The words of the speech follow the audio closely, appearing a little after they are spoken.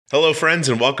Hello, friends,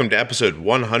 and welcome to episode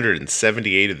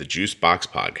 178 of the Juicebox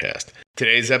Podcast.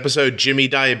 Today's episode, Jimmy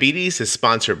Diabetes, is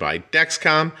sponsored by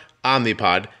Dexcom,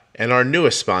 Omnipod, and our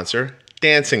newest sponsor,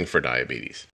 Dancing for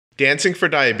Diabetes. Dancing for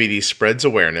Diabetes spreads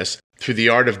awareness through the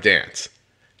art of dance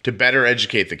to better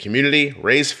educate the community,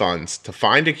 raise funds, to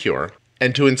find a cure,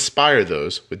 and to inspire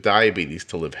those with diabetes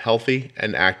to live healthy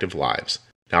and active lives.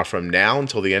 Now, from now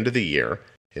until the end of the year,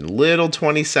 in little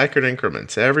 20-second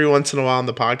increments, every once in a while on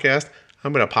the podcast,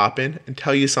 I'm going to pop in and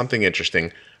tell you something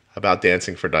interesting about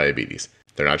Dancing for Diabetes.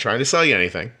 They're not trying to sell you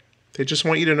anything. They just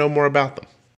want you to know more about them.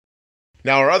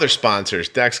 Now, our other sponsors,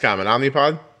 Dexcom and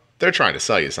Omnipod, they're trying to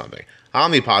sell you something.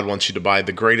 Omnipod wants you to buy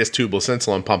the greatest tubeless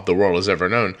insulin pump the world has ever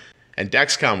known, and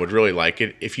Dexcom would really like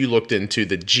it if you looked into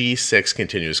the G6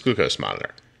 continuous glucose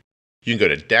monitor. You can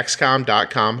go to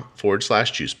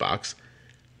dexcom.com/juicebox,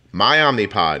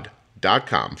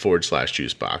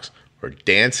 myomnipod.com/juicebox, or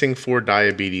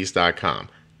dancing4diabetes.com.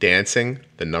 Dancing,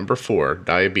 the number 4,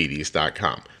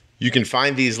 diabetes.com. You can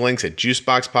find these links at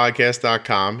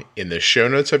juiceboxpodcast.com in the show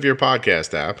notes of your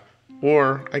podcast app,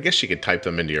 or I guess you could type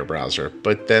them into your browser,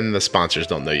 but then the sponsors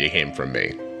don't know you came from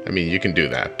me. I mean, you can do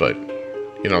that, but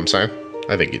you know what I'm saying?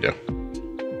 I think you do.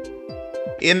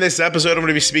 In this episode, I'm going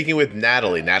to be speaking with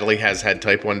Natalie. Natalie has had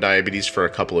type 1 diabetes for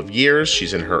a couple of years.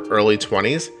 She's in her early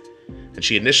 20s. And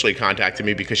she initially contacted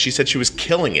me because she said she was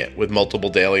killing it with multiple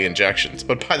daily injections.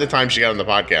 But by the time she got on the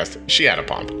podcast, she had a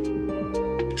pump.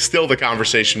 Still, the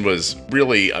conversation was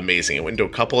really amazing. It went into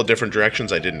a couple of different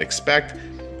directions I didn't expect.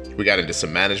 We got into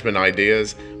some management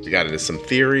ideas. We got into some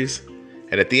theories.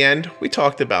 And at the end, we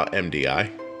talked about MDI.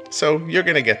 So you're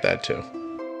going to get that too.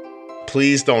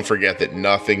 Please don't forget that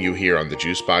nothing you hear on the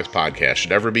Juicebox Podcast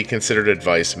should ever be considered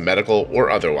advice, medical or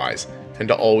otherwise, and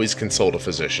to always consult a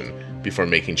physician before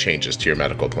making changes to your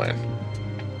medical plan.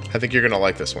 I think you're going to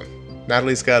like this one.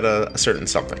 Natalie's got a certain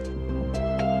something.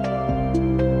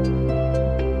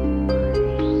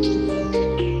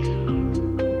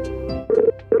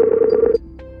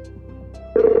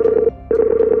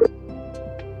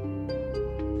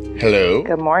 Hello.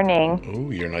 Good morning. Oh,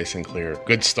 you're nice and clear.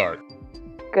 Good start.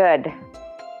 Good.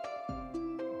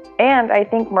 And I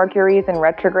think Mercury is in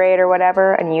retrograde or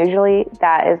whatever, and usually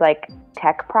that is like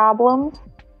tech problems.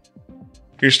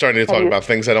 You're starting to talk about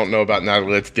things I don't know about now.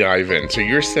 Let's dive in. So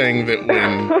you're saying that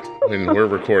when we're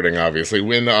recording, obviously,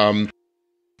 when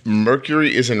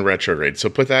Mercury is in retrograde. So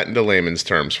put that into layman's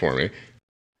terms for me.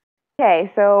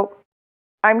 Okay, so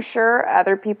I'm sure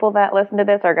other people that listen to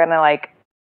this are going to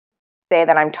say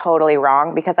that I'm totally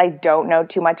wrong because I don't know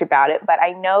too much about it. But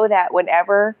I know that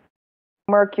whenever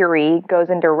Mercury goes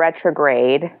into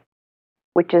retrograde,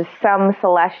 which is some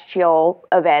celestial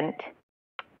event,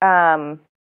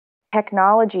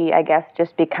 technology, I guess,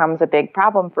 just becomes a big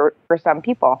problem for some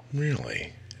people.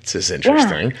 Really? This is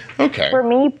interesting. Yeah. Okay. For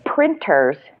me,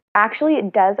 printers, actually,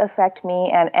 it does affect me.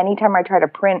 And anytime I try to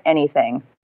print anything,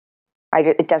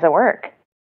 it doesn't work.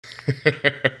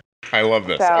 I love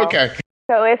this. So, okay.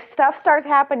 So if stuff starts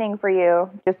happening for you,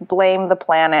 just blame the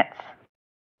planets.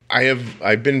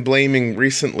 I've been blaming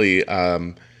recently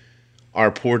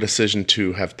our poor decision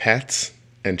to have pets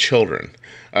and children.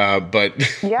 But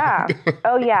yeah.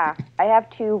 Oh, yeah. I have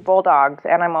 2 bulldogs,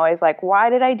 and I'm always like, why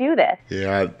did I do this?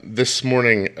 Yeah. This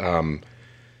morning,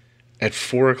 at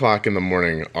 4:00 in the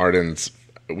morning, Arden's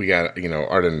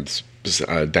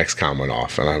Dexcom went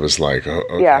off, and I was like, oh,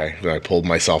 okay. Yeah. And I pulled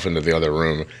myself into the other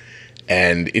room,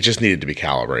 and it just needed to be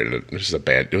calibrated. It was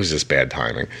just bad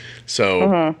timing.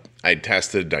 So I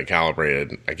tested, I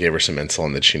calibrated, I gave her some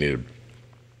insulin that she needed.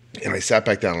 And I sat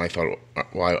back down and I thought,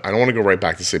 well, I don't want to go right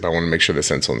back to sleep. I want to make sure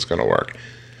this insulin's going to work.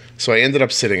 So I ended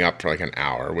up sitting up for like an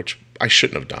hour, which I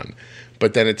shouldn't have done.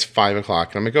 But then it's 5:00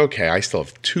 and I'm like, okay, I still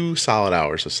have 2 solid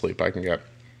hours of sleep I can get.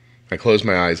 I close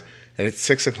my eyes and at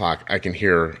 6:00, I can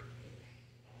hear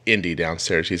Indy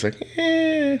downstairs. He's like,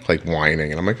 like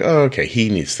whining. And I'm like, oh, okay, he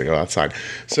needs to go outside.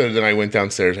 So then I went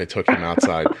downstairs. I took him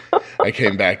outside. I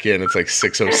came back in. It's like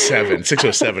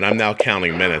 6:07. I'm now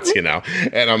counting minutes,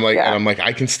 And I'm like,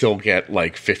 I can still get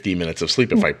like 50 minutes of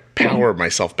sleep if I power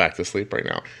myself back to sleep right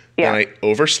now. Yeah. Then I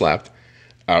overslept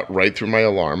right through my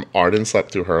alarm. Arden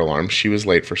slept through her alarm. She was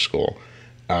late for school.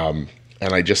 And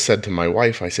I just said to my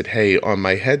wife, I said, hey, on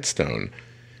my headstone,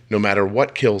 no matter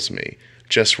what kills me,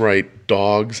 just write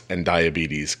dogs and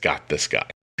diabetes got this guy.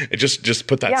 And just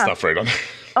put that stuff right on.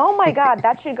 Oh my God,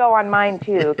 that should go on mine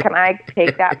too. Can I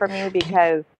take that from you?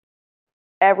 Because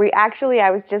I was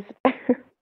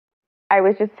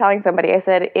just telling somebody, I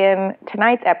said, in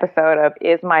tonight's episode of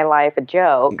Is My Life a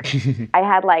Joke, I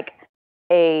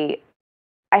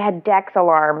had Dex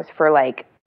alarms for like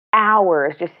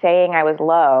hours just saying I was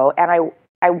low. And I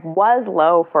was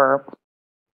low for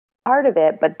part of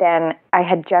it, but then I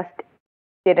had just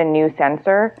did a new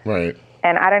sensor. Right.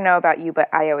 And I don't know about you, but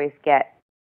I always get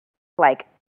like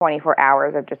 24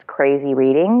 hours of just crazy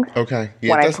readings. Okay.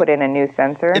 Yeah, when I put in a new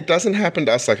sensor. It doesn't happen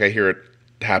to us like I hear it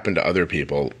happen to other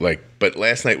people. But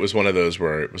last night was one of those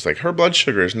where it was like, her blood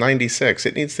sugar is 96.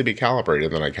 It needs to be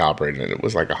calibrated. And then I calibrated and it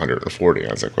was like 140.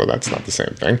 I was like, well, that's not the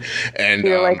same thing. And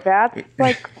you're like, that's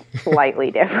like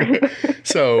slightly different.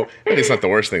 So it's not the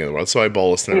worst thing in the world. So I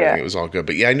bolused and everything. It was all good.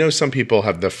 But yeah, I know some people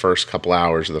have the first couple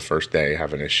hours of the first day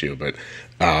have an issue. But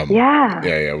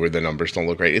where the numbers don't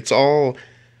look right.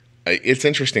 It's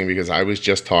interesting because I was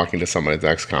just talking to someone at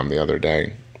Dexcom the other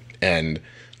day, and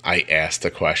I asked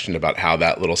a question about how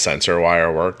that little sensor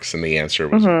wire works, and the answer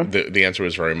was the answer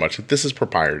was very much, this is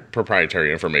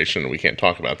proprietary information, and we can't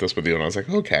talk about this with you. And I was like,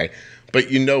 okay, but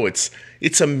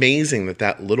it's amazing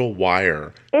that little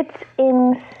wire, it's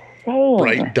insane,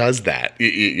 right, does that,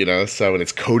 so, and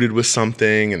it's coated with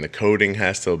something, and the coating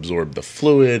has to absorb the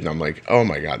fluid, and I'm like, oh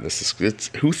my god,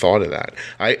 who thought of that?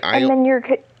 And then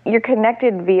you're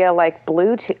connected via like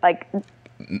Bluetooth, like.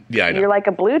 Yeah, I know. You're like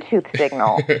a Bluetooth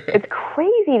signal. It's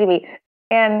crazy to me.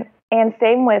 And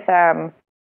same with so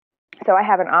I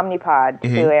have an Omnipod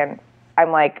too, and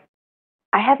I'm like,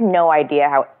 I have no idea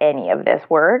how any of this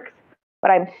works, but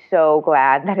I'm so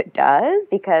glad that it does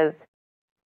because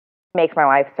it makes my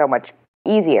life so much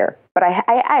easier. But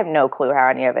I have no clue how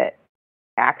any of it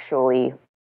actually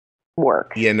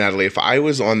works. Yeah, Natalie, if I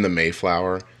was on the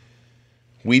Mayflower,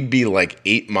 we'd be like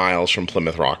 8 miles from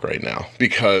Plymouth Rock right now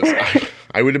because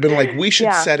I would have been like, we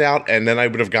should set out. And then I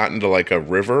would have gotten to like a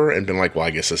river and been like, well,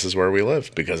 I guess this is where we live.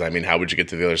 Because I mean, how would you get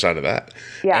to the other side of that?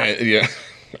 Yeah.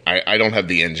 I don't have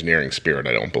the engineering spirit,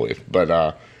 I don't believe. But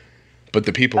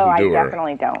the people who do I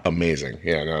definitely don't. Amazing.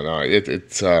 Yeah, no.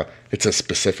 It's a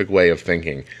specific way of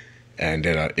thinking. And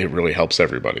it really helps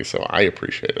everybody. So I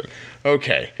appreciate it.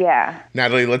 Okay. Yeah.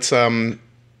 Natalie, let's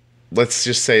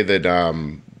just say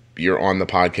that, you're on the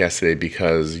podcast today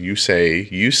because you say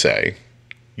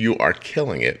you are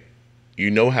killing it.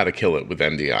 You know how to kill it with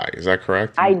MDI. Is that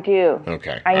correct? I do.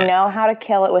 Okay. I know how to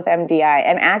kill it with MDI.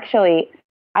 And actually,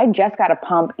 I just got a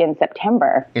pump in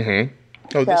September. Mm-hmm.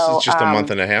 Oh, so, this is just a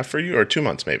month and a half for you, or 2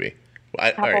 months maybe?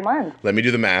 Couple months. Let me do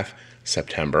the math.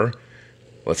 September.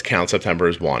 Let's count September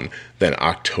as 1. Then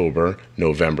October,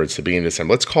 November, it's the beginning of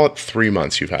December. Let's call it 3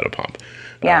 months you've had a pump.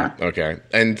 Yeah. Okay.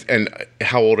 And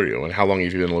how old are you? And how long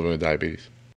have you been living with diabetes?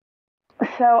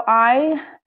 So I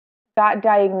got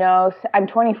diagnosed, I'm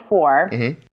 24,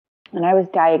 and I was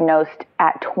diagnosed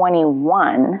at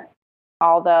 21,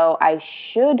 although I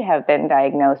should have been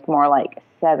diagnosed more like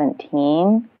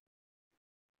 17.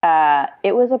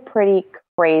 It was a pretty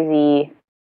crazy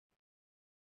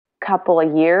couple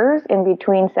of years in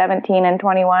between 17 and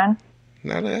 21. I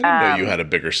didn't know you had a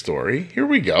bigger story. Here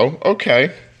we go.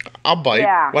 Okay. I'll bite.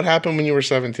 Yeah. What happened when you were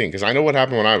 17? Because I know what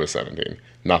happened when I was 17.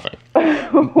 Nothing.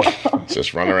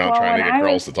 Just run around trying to get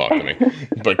girls to talk to me.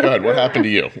 But go ahead. What happened to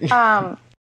you?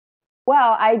 Well,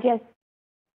 I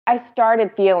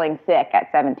started feeling sick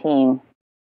at 17.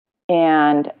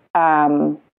 And,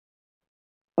 but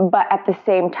at the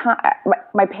same time,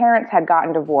 my parents had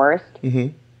gotten divorced.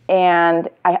 Mm-hmm. And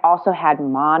I also had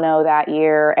mono that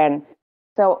year. And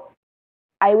so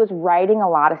I was writing a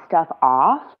lot of stuff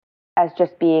off as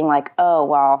just being like, oh,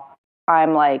 well,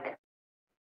 I'm like,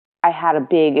 I had a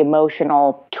big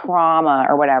emotional trauma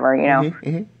or whatever,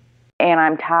 and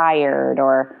I'm tired,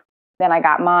 or then I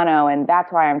got mono and that's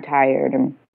why I'm tired.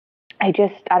 And I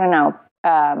don't know.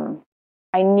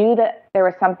 I knew that there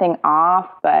was something off,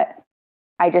 but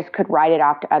I just could write it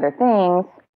off to other things.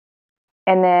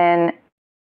 And then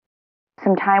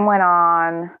some time went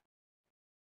on,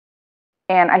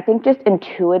 and I think just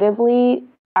intuitively,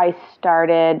 I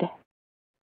started,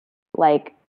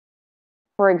 like,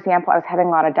 for example, I was having a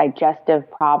lot of digestive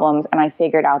problems, and I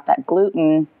figured out that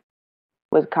gluten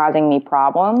was causing me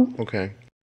problems. Okay.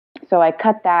 So I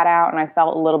cut that out, and I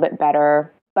felt a little bit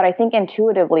better. But I think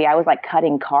intuitively, I was, like,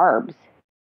 cutting carbs.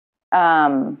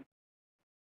 Because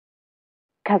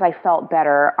I felt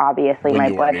better. Obviously,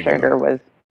 my blood sugar was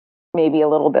maybe a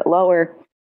little bit lower.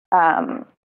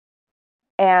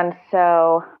 And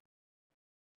so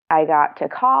I got to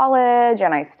college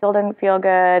and I still didn't feel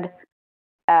good.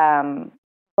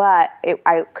 But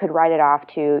I could write it off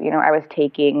to, I was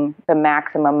taking the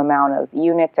maximum amount of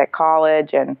units at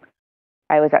college, and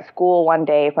I was at school one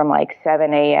day from like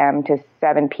 7 a.m. to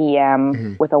 7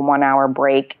 p.m. with a 1 hour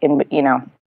break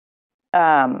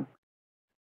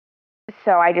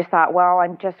so I just thought, well,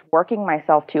 I'm just working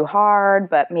myself too hard,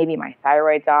 but maybe my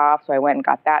thyroid's off. So I went and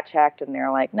got that checked, and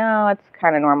they're like, no, it's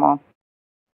kind of normal.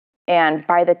 And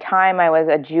by the time I was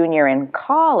a junior in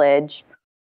college,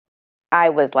 I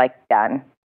was like done.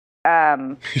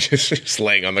 Just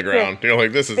laying on the ground. You're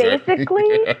like, this is basically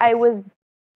it. I was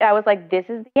like, this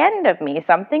is the end of me.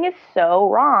 Something is so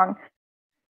wrong.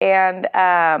 And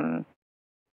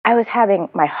I was having,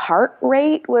 my heart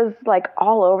rate was like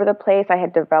all over the place. I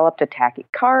had developed a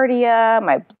tachycardia.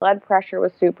 My blood pressure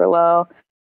was super low.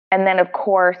 And then, of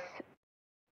course,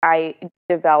 I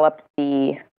developed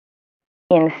the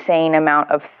insane amount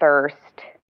of thirst.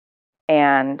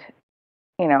 And,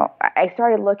 you know, I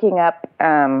started looking up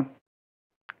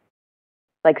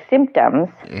like symptoms.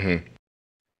 Mm-hmm.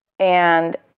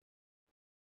 And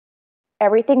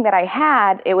everything that I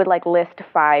had, it would like list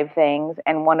 5 things,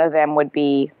 and one of them would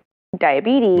be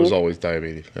diabetes. It was always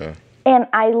diabetes, yeah. And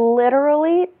I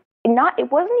literally,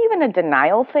 it wasn't even a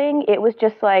denial thing. It was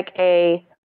just like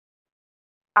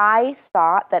I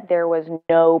thought that there was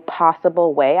no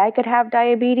possible way I could have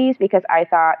diabetes because I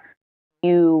thought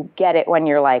you get it when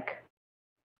you're like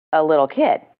a little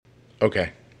kid.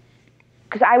 Okay.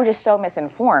 Because I was just so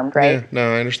misinformed, right? Yeah,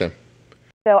 no, I understand.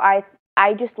 So I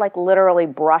just like literally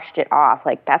brushed it off.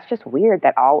 Like, that's just weird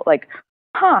that all like,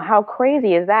 how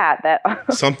crazy is that? That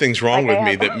something's wrong with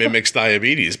me that mimics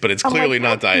diabetes, but it's clearly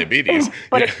not diabetes.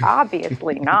 But it's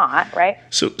obviously not, right?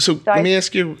 So let me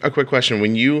ask you a quick question.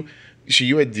 When you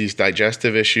had these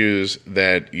digestive issues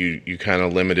that you kind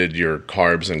of limited your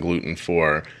carbs and gluten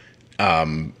for,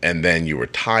 and then you were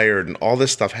tired and all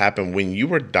this stuff happened. When you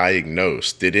were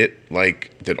diagnosed, did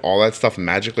all that stuff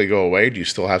magically go away? Do you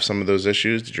still have some of those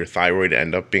issues? Did your thyroid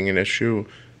end up being an issue?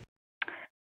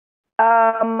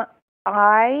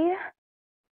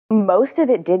 Most of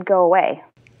it did go away.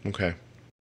 Okay.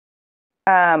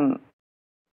 I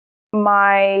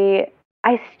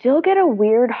still get a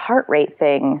weird heart rate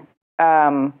thing,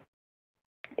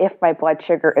 if my blood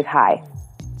sugar is high.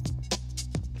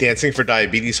 Dancing for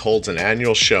Diabetes holds an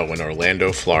annual show in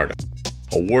Orlando, Florida.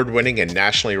 Award-winning and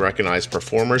nationally recognized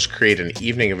performers create an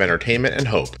evening of entertainment and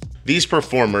hope. These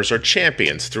performers are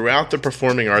champions throughout the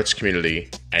performing arts community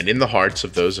and in the hearts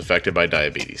of those affected by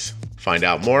diabetes. Find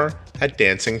out more at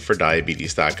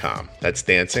dancingfordiabetes.com. That's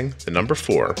dancing,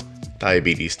 4,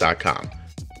 diabetes.com.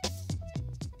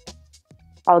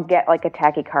 I'll get like a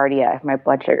tachycardia if my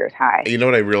blood sugar is high. You know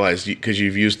what I realized? Because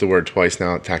you've used the word twice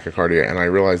now, tachycardia, and I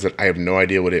realized that I have no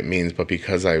idea what it means, but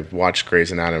because I've watched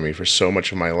Grey's Anatomy for so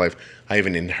much of my life, I have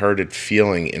an inherited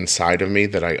feeling inside of me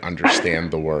that I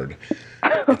understand the word.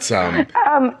 It's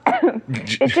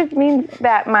it just means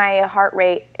that my heart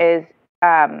rate is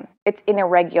it's in a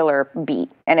regular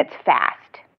beat and it's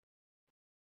fast.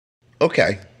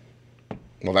 Okay.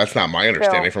 Well, that's not my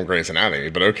understanding from Grey's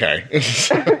Anatomy, but okay.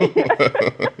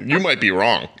 You might be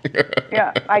wrong.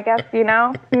 Yeah, I guess, who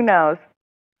knows?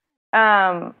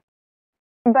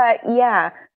 But yeah,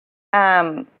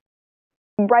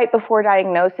 right before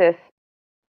diagnosis,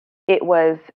 it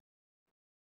was,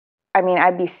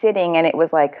 I'd be sitting and it was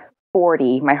like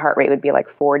 40. My heart rate would be like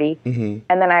 40. Mm-hmm.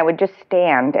 And then I would just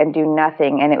stand and do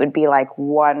nothing, and it would be like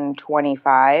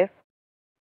 125.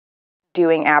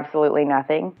 Doing absolutely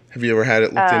nothing. Have you ever had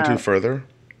it looked into further?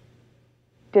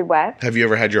 Did what? Have you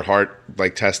ever had your heart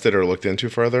tested or looked into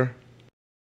further?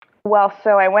 Well,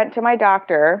 so I went to my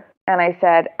doctor and I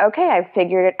said, okay, I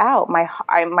figured it out. My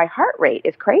heart rate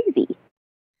is crazy.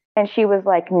 And she was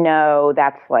like, no,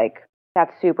 that's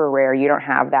super rare. You don't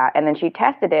have that. And then she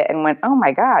tested it and went, oh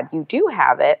my God, you do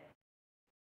have it.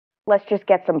 Let's just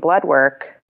get some blood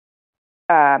work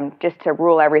just to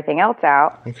rule everything else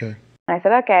out. Okay. And I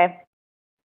said, okay.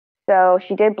 So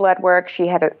she did blood work. She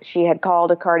had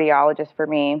called a cardiologist for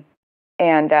me,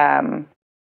 and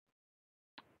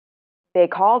they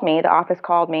called me. The office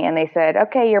called me, and they said,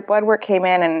 "Okay, your blood work came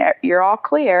in, and you're all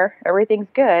clear. Everything's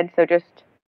good. So just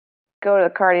go to the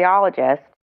cardiologist."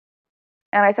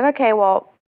 And I said, "Okay,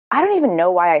 well, I don't even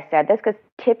know why I said this because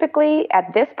typically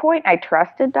at this point I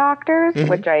trusted doctors, mm-hmm.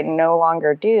 which I no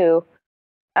longer do,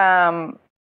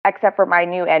 except for my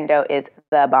new endo is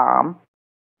the bomb."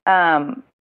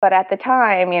 But at the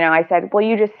time, I said, well,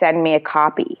 you just send me a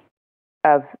copy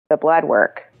of the blood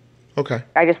work. Okay.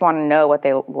 I just want to know what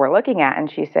they were looking at.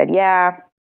 And she said, yeah.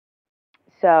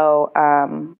 So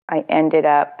I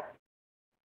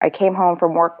came home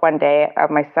from work one day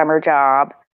of my summer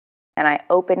job, and I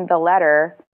opened the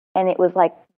letter, and it was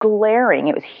like glaring.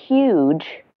 It was huge,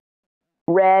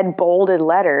 red, bolded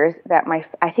letters that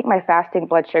I think my fasting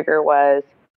blood sugar was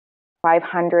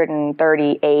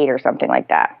 538 or something like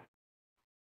that.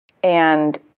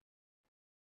 And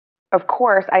of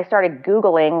course, I started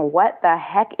Googling, what the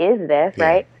heck is this,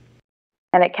 right?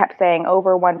 And it kept saying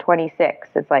over 126.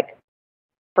 It's like,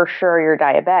 for sure you're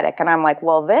diabetic. And I'm like,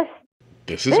 well, this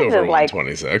is over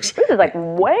 126. This is like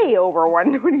way over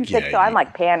 126. So I'm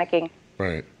like panicking.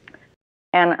 Right.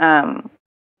 And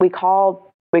we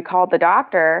called the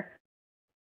doctor,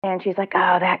 and she's like,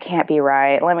 "Oh, that can't be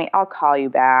right. I'll call you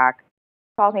back."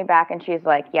 Calls me back, and she's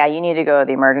like, "Yeah, you need to go to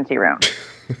the emergency room."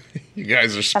 You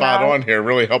guys are spot on here.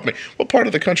 Really helped me. What part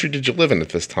of the country did you live in at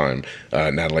this time,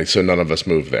 Natalie? So none of us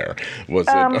moved there. Was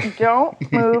it?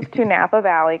 Don't move to Napa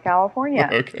Valley, California.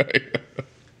 Okay.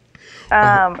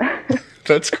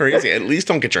 That's crazy. At least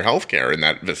don't get your health care in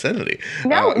that vicinity.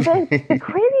 No, the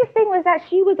craziest thing was that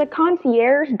she was a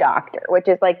concierge doctor, which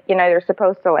is like, they're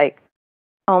supposed to like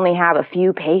only have a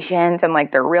few patients and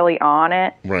like they're really on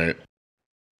it. Right.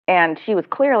 And she was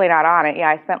clearly not on it. Yeah,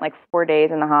 I spent like 4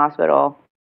 days in the hospital,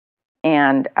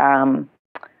 and I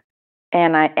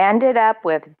ended up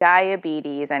with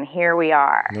diabetes, and here we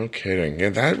are. No kidding. Yeah,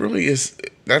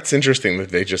 that's interesting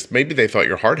that maybe they thought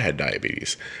your heart had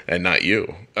diabetes and not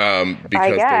you, because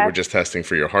they were just testing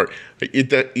for your heart.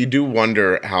 You do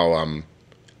wonder how a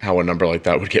number like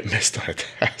that would get missed on a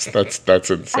test. That's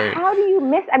insane. How do you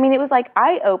miss? I mean, it was like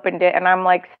I opened it, and I'm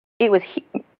like, it was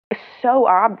so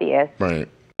obvious. Right.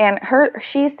 And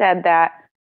she said that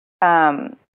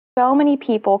so many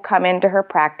people come into her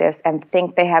practice and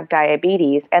think they have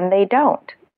diabetes, and they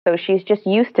don't. So she's just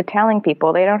used to telling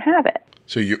people they don't have it.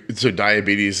 So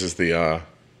diabetes is the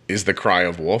cry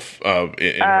of wolf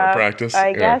in her practice.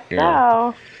 I guess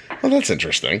so. Well, that's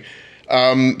interesting.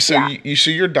 So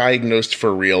you're diagnosed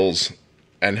for reals,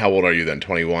 and how old are you then?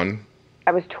 21.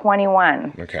 I was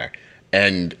 21. Okay,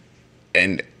 and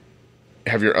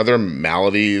have your other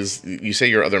maladies? You say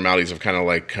your other maladies have kind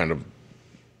of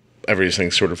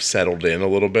everything sort of settled in a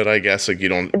little bit, I guess. Like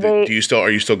are you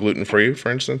still gluten free,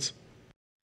 for instance?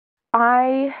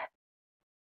 I've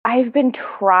been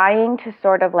trying to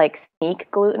sort of like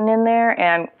sneak gluten in there,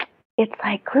 and it's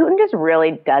like gluten just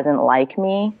really doesn't like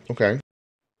me. Okay.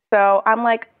 So I'm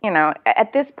like,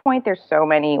 at this point, there's so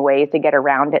many ways to get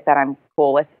around it that I'm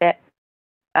cool with it.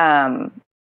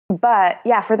 But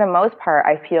yeah, for the most part,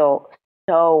 I feel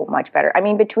so much better. I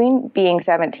mean, between being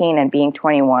 17 and being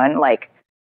 21, like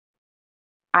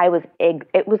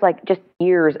it was like just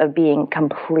years of being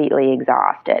completely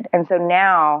exhausted. And so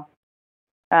now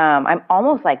I'm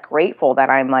almost like grateful that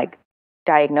I'm like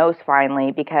diagnosed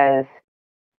finally, because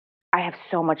I have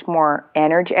so much more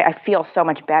energy. I feel so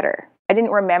much better. I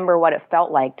didn't remember what it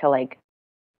felt like to like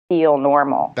feel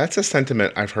normal. That's a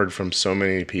sentiment I've heard from so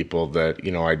many people that,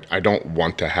 I don't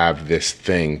want to have this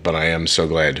thing, but I am so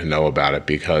glad to know about it,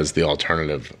 because the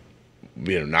alternative,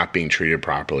 not being treated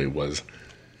properly was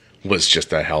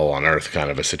just a hell on earth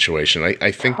kind of a situation.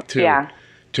 I think to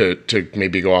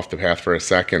maybe go off the path for a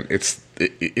second, it's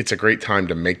a great time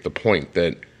to make the point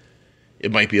that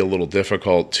it might be a little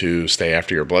difficult to stay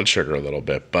after your blood sugar a little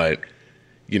bit, but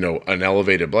an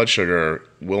elevated blood sugar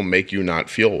will make you not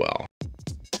feel well.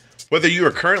 Whether you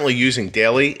are currently using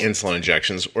daily insulin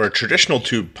injections or a traditional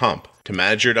tube pump to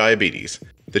manage your diabetes,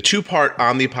 the 2-part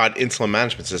Omnipod insulin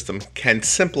management system can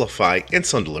simplify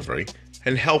insulin delivery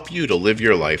and help you to live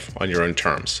your life on your own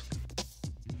terms.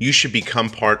 You should become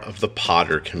part of the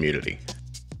Podder community.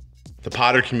 The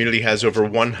Podder community has over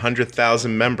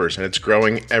 100,000 members, and it's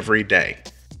growing every day.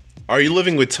 Are you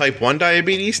living with type 1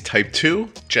 diabetes, type 2,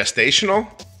 gestational,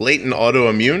 latent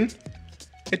autoimmune?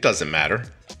 It doesn't matter.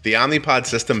 The Omnipod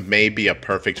system may be a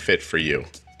perfect fit for you.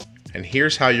 And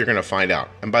here's how you're going to find out.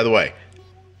 And by the way,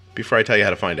 before I tell you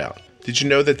how to find out, did you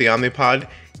know that the Omnipod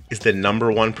is the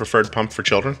 #1 preferred pump for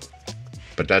children?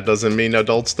 But that doesn't mean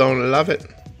adults don't love it.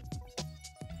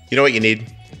 You know what you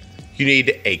need? You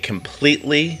need a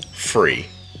completely free,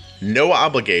 no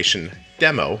obligation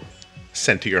demo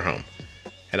sent to your home.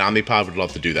 And Omnipod would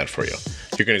love to do that for you.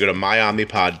 You're going to go to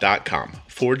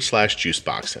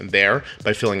myomnipod.com/juicebox. And there,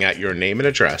 by filling out your name and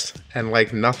address, and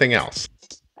like nothing else,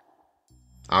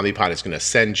 Omnipod is going to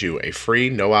send you a free,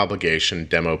 no obligation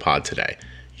demo pod today.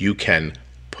 You can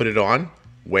put it on,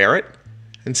 wear it,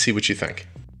 and see what you think.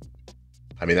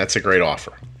 I mean, that's a great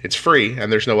offer. It's free,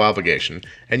 and there's no obligation,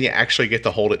 and you actually get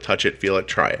to hold it, touch it, feel it,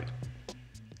 try it.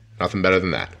 Nothing better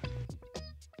than that.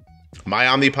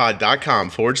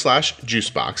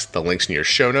 myomnipod.com/juicebox. The link's in your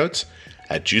show notes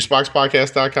at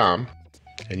juiceboxpodcast.com,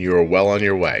 and you are well on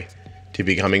your way to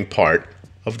becoming part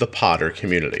of the Podder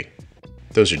community.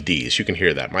 Those are D's. You can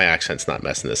hear that. My accent's not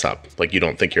messing this up. Like, you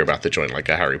don't think you're about to join like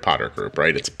a Harry Potter group,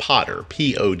 right? It's Podder,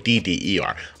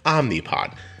 Podder,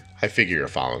 Omnipod. I figure you're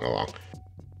following along.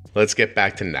 Let's get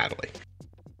back to Natalie.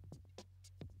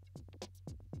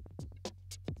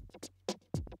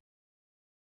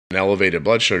 An elevated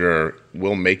blood sugar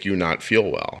will make you not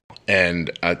feel well. And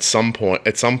at some point,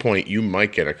 you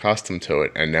might get accustomed to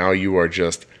it. And now you are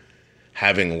just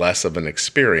having less of an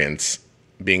experience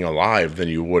being alive than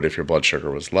you would if your blood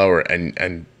sugar was lower.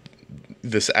 And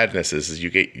the sadness is you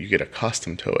get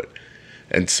accustomed to it.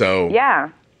 And so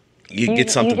you get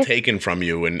something taken from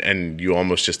you and you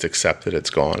almost just accept that it's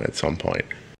gone at some point.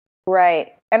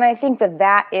 Right. And I think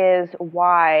that is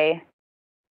why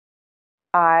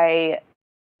I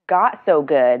got so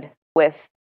good with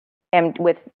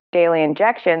daily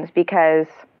injections, because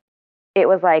it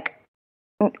was like,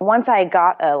 once I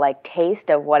got a taste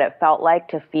of what it felt like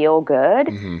to feel good,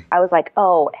 I was like,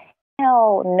 oh,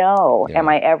 hell no. Am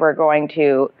I ever going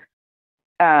to,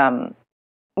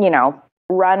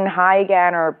 run high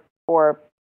again or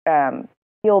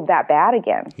feel that bad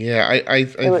again? Yeah.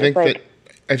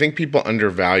 I think people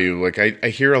undervalue, I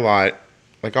hear a lot,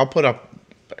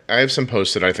 I have some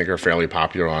posts that I think are fairly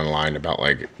popular online about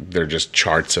they're just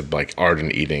charts of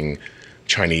Arden eating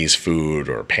Chinese food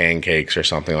or pancakes or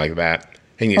something like that.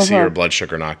 And you see her blood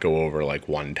sugar not go over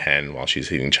 110 while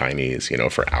she's eating Chinese,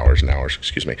 for hours and hours.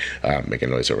 Excuse me,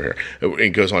 making noise over here. It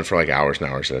goes on for hours and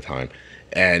hours at a time.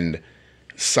 And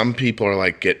some people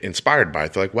are get inspired by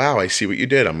it. They're like, wow, I see what you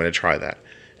did. I'm going to try that.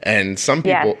 And some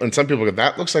people go,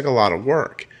 that looks like a lot of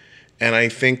work. And I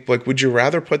think, would you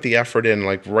rather put the effort in,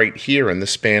 right here in the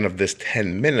span of this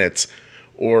 10 minutes,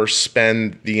 or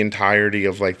spend the entirety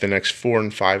of, the next 4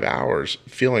 and 5 hours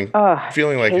feeling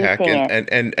like heck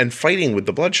and fighting with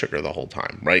the blood sugar the whole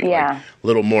time, right? Yeah.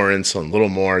 Little more insulin, little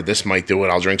more, this might do it,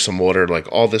 I'll drink some water,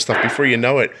 all this stuff. Before you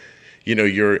know it,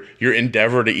 your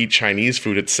endeavor to eat Chinese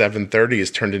food at 7:30 is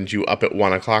turned into you up at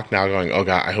 1 o'clock now going, oh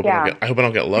God, I hope I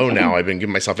don't get low now. I've been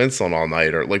giving myself insulin all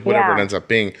night, or whatever it ends up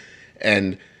being.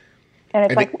 And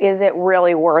it's is it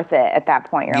really worth it at that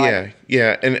point?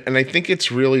 Yeah. And I think it's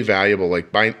really valuable.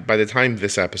 By the time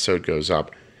this episode goes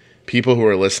up, people who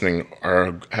are listening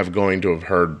have going to have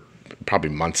heard probably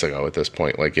months ago at this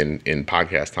point, in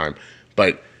podcast time.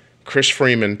 But Chris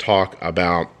Freeman talk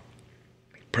about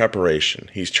preparation.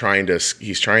 He's trying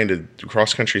to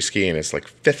cross country ski in his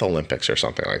 5th Olympics or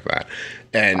something like that.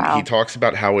 And he talks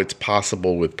about how it's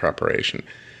possible with preparation.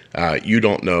 You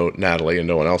don't know, Natalie, and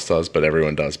no one else does, but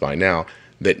everyone does by now,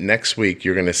 that next week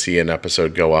you're going to see an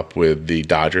episode go up with the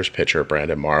Dodgers pitcher,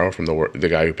 Brandon Morrow, from the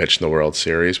guy who pitched in the World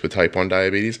Series with type 1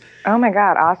 diabetes. Oh, my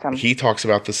God. Awesome. He talks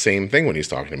about the same thing when he's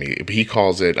talking to me. He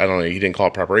calls it, I don't know, he didn't call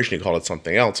it preparation, he called it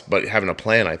something else, but having a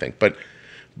plan, I think. But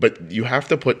you have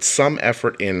to put some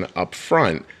effort in up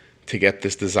front to get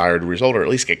this desired result, or at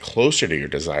least get closer to your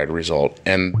desired result.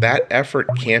 And that effort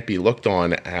can't be looked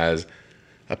on as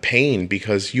a pain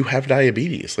because you have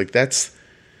diabetes. That's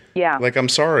I'm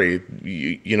sorry,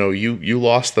 you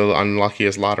lost the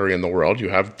unluckiest lottery in the world. You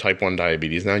have type 1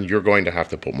 diabetes now, and you're going to have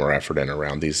to put more effort in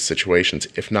around these situations.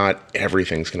 If not,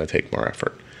 everything's going to take more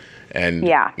effort. And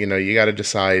you got to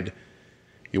decide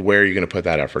where you're going to put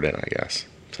that effort in, I guess.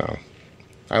 So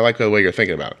I like the way you're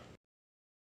thinking about it.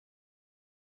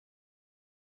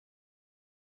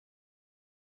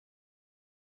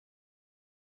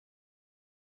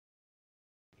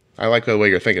 I like the way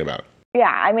you're thinking about it. Yeah,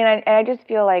 I mean, I just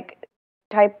feel like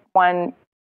type 1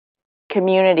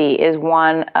 community is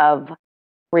one of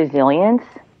resilience.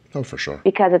 Oh, for sure.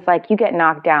 Because it's you get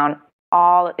knocked down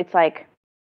it's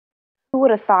who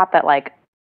would have thought that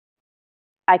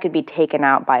I could be taken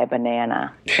out by a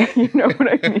banana? You know what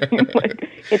I mean?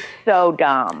 It's so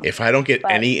dumb. If I don't get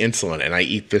any insulin and I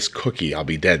eat this cookie, I'll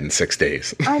be dead in 6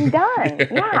 days. I'm done.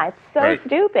 Yeah, it's so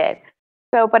stupid.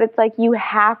 So, but it's you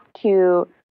have to,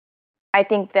 I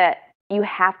think that you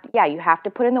have to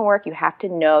put in the work. You have to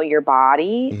know your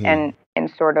body and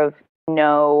sort of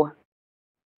know,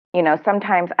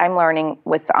 sometimes I'm learning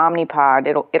with the Omnipod,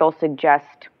 it'll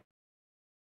suggest,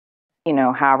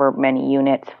 however many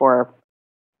units for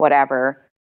whatever.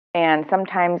 And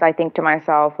sometimes I think to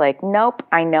myself, nope,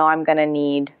 I know I'm going to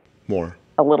need more,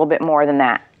 a little bit more than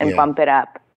that and bump it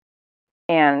up.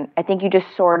 And I think you just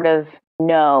sort of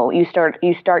know, you start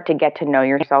to get to know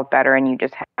yourself better, and you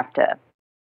just have to.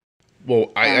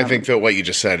 Well, I think that what you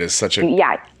just said is such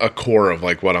a core of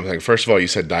what I'm thinking. First of all, you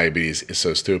said diabetes is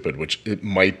so stupid, which it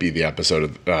might be the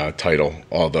episode title,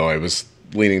 although I was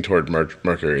leaning toward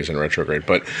Mercury is in retrograde.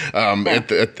 But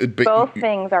both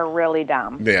things are really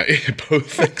dumb. Yeah,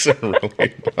 both things are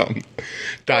really dumb.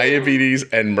 Diabetes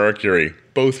and Mercury,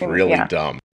 both really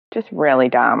dumb. Just really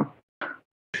dumb.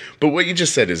 But what you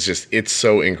just said is it's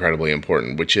so incredibly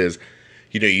important, which is,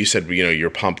 you said, your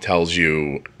pump tells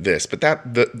you this, but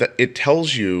that it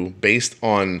tells you based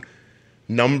on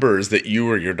numbers that you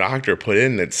or your doctor put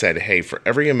in that said, hey, for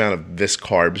every amount of this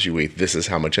carbs you eat, this is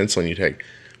how much insulin you take.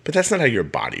 But that's not how your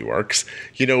body works.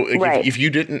 If you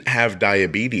didn't have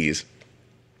diabetes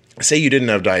say you didn't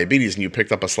have diabetes and you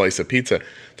picked up a slice of pizza,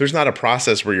 there's not a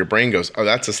process where your brain goes, oh,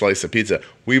 that's a slice of pizza.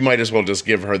 We might as well just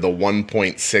give her the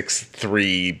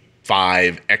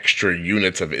 1.635 extra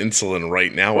units of insulin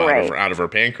right now out of her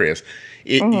pancreas.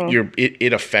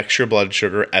 It affects your blood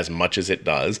sugar as much as it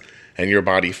does, and your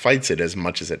body fights it as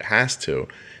much as it has to.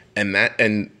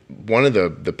 And one of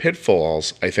the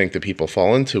pitfalls I think that people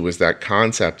fall into is that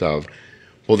concept of,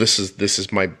 well, this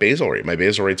is my basal rate. My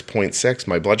basal rate's 0.6.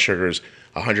 My blood sugar's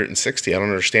 160. I don't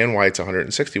understand why it's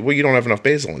 160. Well, you don't have enough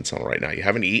basal insulin right now. You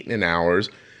haven't eaten in hours,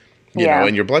 you know,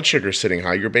 and your blood sugar's sitting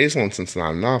high. Your basal insulin's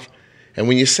not enough. And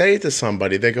when you say it to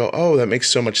somebody, they go, oh, that makes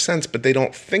so much sense. But they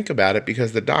don't think about it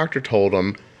because the doctor told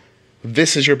them,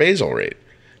 this is your basal rate.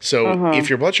 So if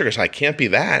your blood sugar's high, it can't be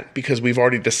that, because we've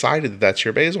already decided that that's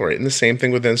your basal rate. And the same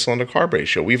thing with insulin to carb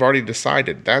ratio. We've already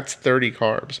decided that's 30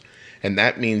 carbs. And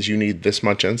that means you need this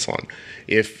much insulin.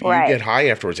 If you get high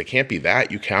afterwards, it can't be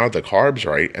that. You counted the carbs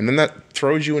right. And then that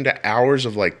throws you into hours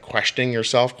of like questioning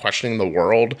yourself, questioning the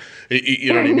world.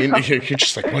 You know what I mean? You're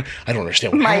just like, what? I don't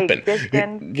understand what happened.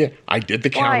 Existence. Yeah, I did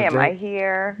the count. Why am I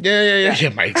here? Yeah,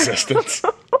 my existence.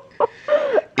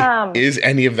 Is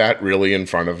any of that really in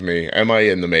front of me? Am I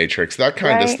in the Matrix? That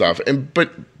kind of stuff. And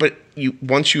but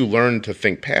once you learn to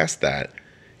think past that,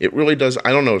 it really does.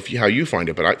 I don't know how you find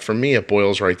it, but for me, it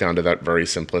boils right down to that very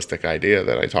simplistic idea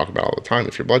that I talk about all the time.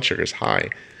 If your blood sugar is high,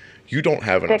 you don't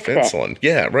have enough insulin.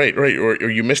 Yeah, right. Or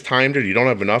you mistimed it, or you don't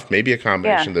have enough, maybe a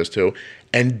combination of those two,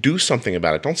 and do something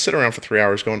about it. Don't sit around for 3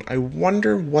 hours going, I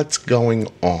wonder what's going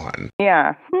on.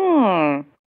 Yeah.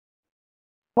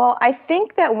 Well, I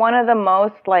think that one of the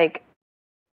most,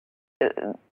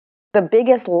 the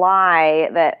biggest lie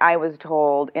that I was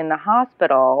told in the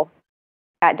hospital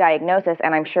at diagnosis,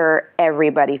 and I'm sure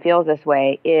everybody feels this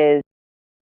way, is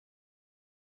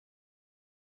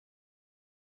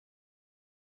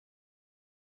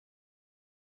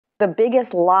the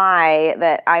biggest lie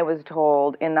that I was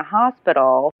told in the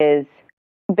hospital is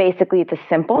basically it's a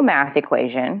simple math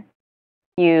equation.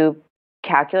 You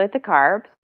calculate the carbs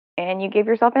and you give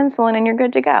yourself insulin and you're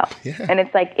good to go. Yeah. And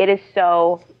it's like, it is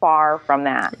so far from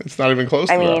that. It's not even close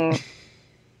to that.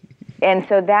 And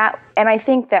so and I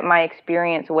think that my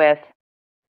experience with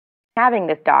having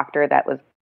this doctor that was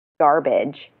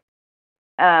garbage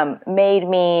made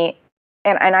me,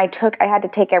 and I had to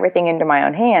take everything into my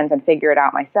own hands and figure it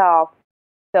out myself.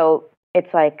 So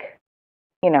it's like,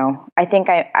 I think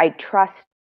I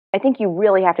think you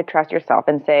really have to trust yourself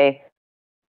and say,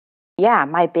 yeah,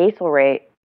 my basal rate,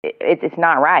 it's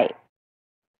not right.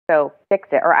 So fix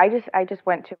it. Or I just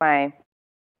went to my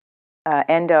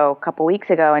endo a couple weeks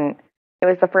ago, and it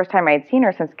was the first time I had seen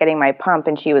her since getting my pump,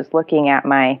 and she was looking at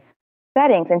my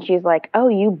settings, and she's like, oh,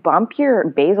 you bump your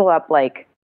basal up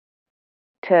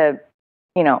to,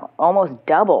 almost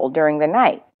double during the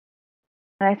night.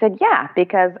 And I said, yeah,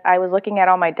 because I was looking at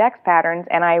all my Dex patterns,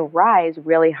 and I rise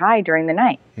really high during the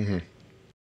night. Mm-hmm.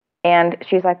 And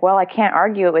she's like, well, I can't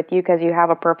argue it with you because you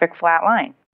have a perfect flat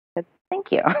line. I said,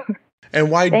 thank you. And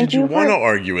why did you want to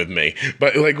argue with me?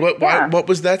 But what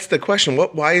was, that's the question.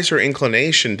 Why is her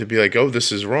inclination to be like, oh,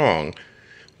 this is wrong?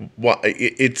 What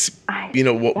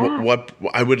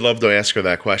I would love to ask her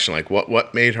that question. Like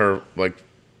what made her like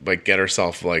get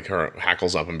herself her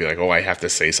hackles up and be like, oh, I have to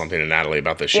say something to Natalie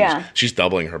about this. She's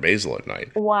doubling her basal at night.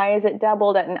 Why is it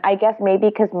doubled at night? I guess maybe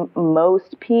because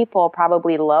most people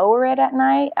probably lower it at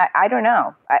night. I don't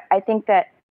know. I think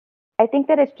that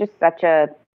it's just such a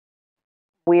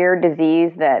weird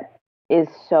disease that is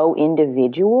so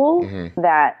individual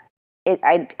that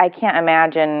I can't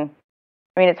imagine.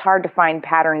 I mean, it's hard to find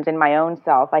patterns in my own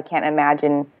self. I can't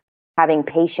imagine having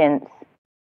patients,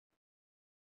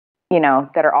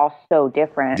 that are all so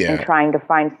different and trying to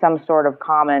find some sort of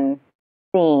common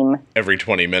theme. Every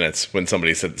 20 minutes when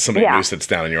somebody new sits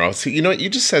down in your office. You know what? You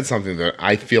just said something that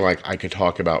I feel like I could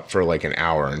talk about for like an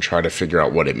hour and try to figure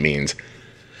out what it means.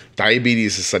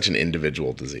 Diabetes is such an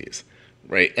individual disease.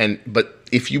 Right. But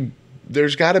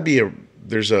there's got to be a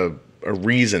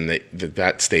reason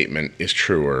that statement is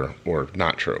true or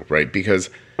not true. Right. Because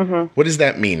what does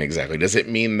that mean exactly? Does it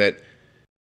mean that,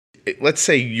 let's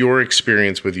say your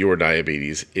experience with your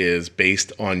diabetes is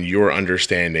based on your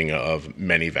understanding of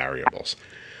many variables.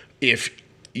 If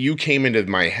you came into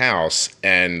my house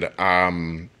and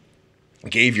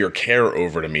gave your care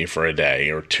over to me for a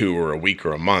day or two or a week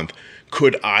or a month,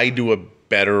 could I do a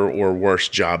better or worse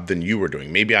job than you were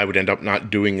doing? Maybe I would end up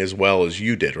not doing as well as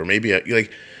you did, or maybe do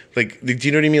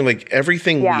you know what I mean? Like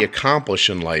everything we accomplish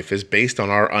in life is based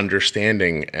on our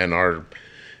understanding and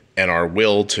our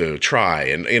will to try,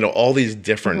 and all these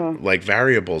different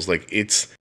variables. It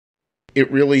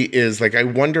really is. I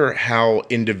wonder how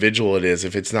individual it is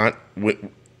if it's not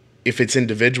if it's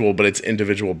individual, but it's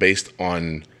individual based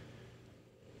on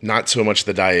not so much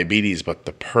the diabetes, but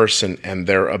the person and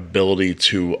their ability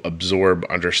to absorb,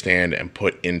 understand, and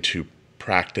put into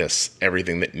practice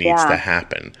everything that needs to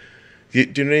happen. Do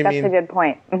you know what I mean? That's a good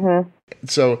point. Mm-hmm.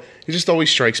 So it just always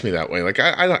strikes me that way. Like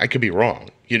I could be wrong.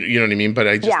 You know what I mean? But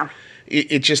I just,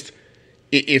 it just,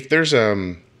 if there's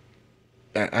I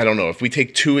don't know, if we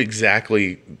take two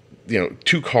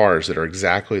cars that are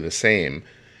exactly the same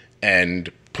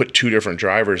and put two different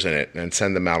drivers in it and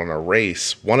send them out on a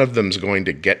race, one of them's going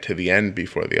to get to the end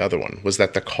before the other one. Was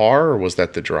that the car or was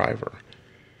that the driver?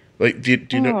 Like, do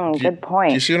you know? Good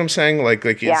point. Do you see what I'm saying?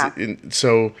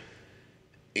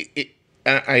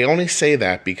 I only say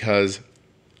that because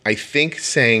I think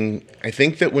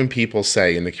that when people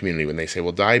say in the community, when they say,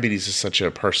 well, diabetes is such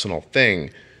a personal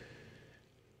thing,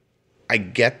 I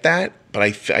get that, but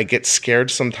I get scared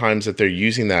sometimes that they're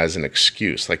using that as an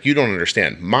excuse. Like, you don't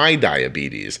understand. My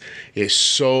diabetes is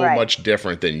so much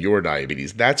different than your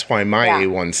diabetes. That's why my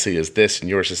A1C is this and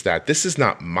yours is that. This is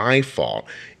not my fault.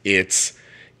 It's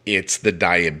the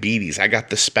diabetes. I got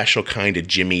the special kind of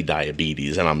Jimmy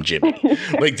diabetes, and I'm Jimmy.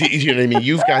 Like, you know what I mean?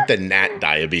 You've got the Nat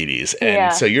diabetes,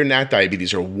 and so your Nat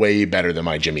diabetes are way better than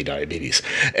my Jimmy diabetes.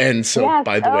 And so,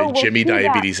 by the way, Jimmy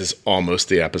diabetes is almost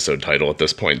the episode title at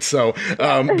this point. So,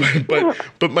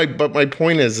 but my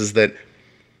point is that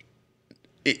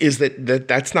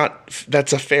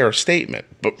that's a fair statement,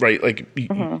 but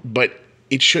but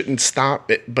it shouldn't stop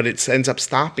it, but it ends up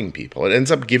stopping people. It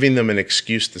ends up giving them an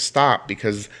excuse to stop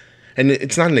because, and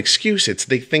it's not an excuse, it's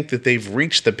they think that they've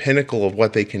reached the pinnacle of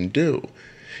what they can do.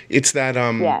 It's that,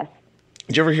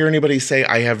 did you ever hear anybody say,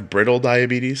 I have brittle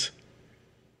diabetes?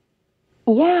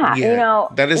 Yeah.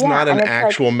 That is not an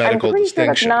actual medical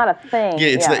distinction. Sure that's not a thing.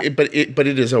 Yeah, but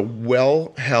it is a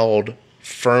well-held,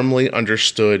 firmly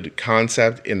understood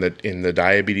concept in the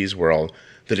diabetes world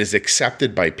that is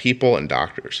accepted by people and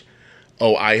doctors.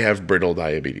 Oh, I have brittle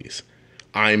diabetes.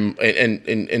 And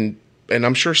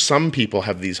I'm sure some people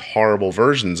have these horrible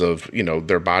versions of,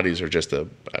 their bodies are just a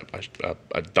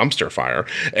dumpster fire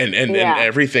and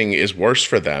everything is worse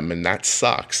for them and that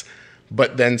sucks.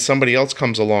 But then somebody else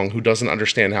comes along who doesn't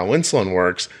understand how insulin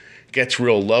works, gets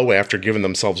real low after giving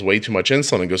themselves way too much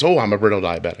insulin and goes, oh, I'm a brittle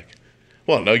diabetic.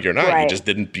 Well, no, you're not. Right. You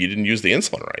didn't use the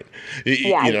insulin right.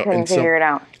 You couldn't figure it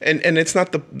out. And it's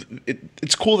not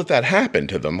it's cool that happened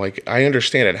to them. Like, I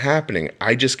understand it happening.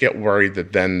 I just get worried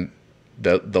that then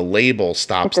the label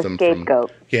stops them from.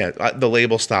 The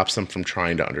label stops them from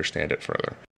trying to understand it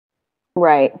further.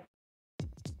 Right.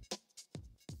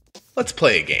 Let's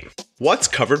play a game. What's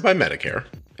covered by Medicare,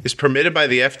 is permitted by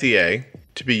the FDA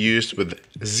to be used with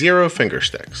 0 finger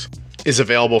sticks, is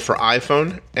available for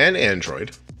iPhone and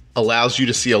Android, allows you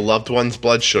to see a loved one's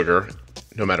blood sugar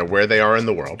no matter where they are in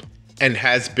the world, and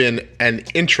has been an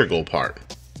integral part.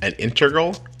 An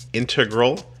integral, and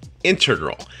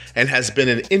has been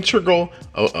an integral,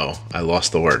 I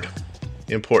lost the word,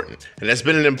 important. And has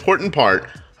been an important part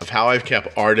of how I've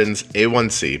kept Arden's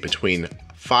A1C between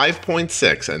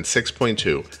 5.6 and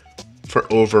 6.2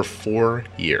 for over 4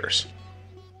 years.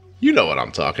 You know what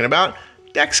I'm talking about.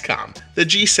 Dexcom, the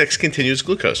G6 continuous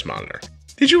glucose monitor.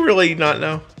 Did you really not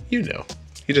know? You know.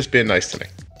 You're just being nice to me.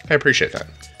 I appreciate that.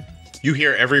 You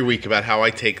hear every week about how I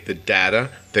take the data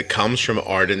that comes from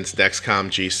Arden's Dexcom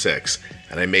G6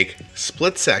 and I make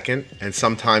split-second and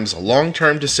sometimes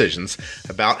long-term decisions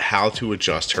about how to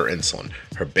adjust her insulin,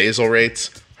 her basal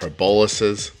rates, her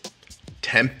boluses,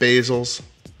 temp basals.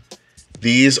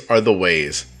 These are the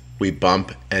ways we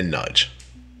bump and nudge.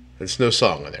 There's no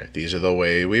song in there. These are the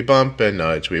way we bump and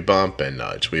nudge, we bump and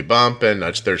nudge, we bump and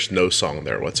nudge. There's no song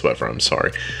there whatsoever. I'm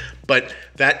sorry. But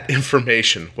that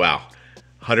information, wow,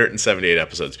 178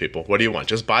 episodes, people. What do you want?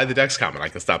 Just buy the Dexcom and I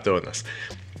can stop doing this.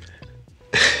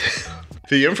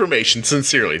 The information,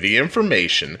 sincerely, the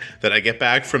information that I get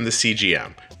back from the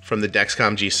CGM, from the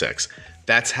Dexcom G6,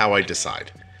 that's how I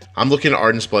decide. I'm looking at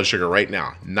Arden's blood sugar right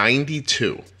now,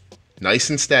 92, nice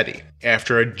and steady,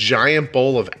 after a giant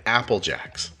bowl of Apple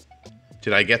Jacks.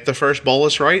 Did I get the first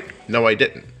bolus right? No, I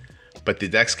didn't. But the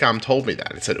Dexcom told me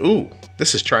that. It said, ooh,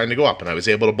 this is trying to go up. And I was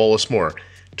able to bolus more.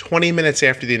 20 minutes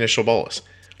after the initial bolus,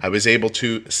 I was able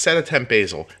to set a temp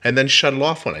basal and then shut it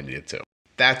off when I needed to.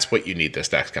 That's what you need this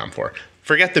Dexcom for.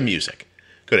 Forget the music.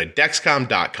 Go to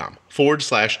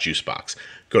dexcom.com/juicebox.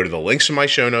 Go to the links in my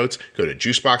show notes. Go to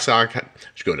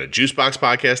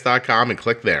juiceboxpodcast.com and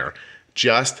click there.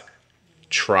 Just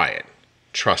try it.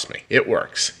 Trust me, it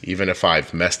works, even if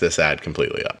I've messed this ad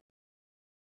completely up.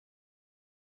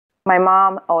 My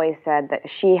mom always said that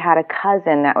she had a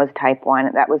cousin that was type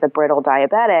 1 that was a brittle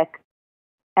diabetic.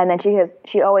 And then she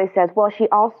always says, well, she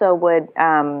also would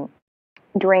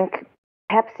drink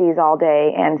Pepsis all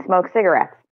day and smoke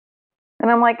cigarettes. And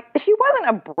I'm like, she wasn't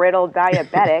a brittle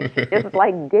diabetic. She just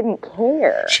didn't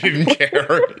care. She didn't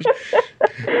care.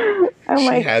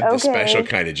 She had the special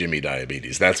kind of Jimmy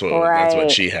diabetes. That's what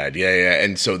she had. Yeah.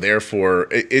 And so therefore,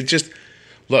 it just,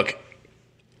 look,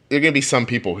 there are going to be some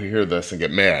people who hear this and get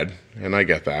mad, and I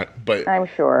get that. But I'm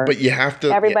sure. But you have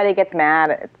to. Everybody gets mad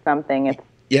at something.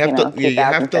 You have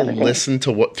to listen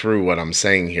to through what I'm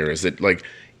saying here. Is that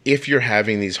if you're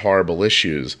having these horrible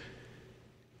issues,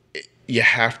 you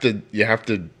have to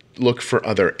look for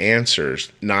other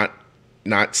answers, not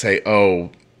say,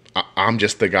 oh, I'm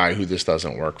just the guy who this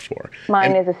doesn't work for.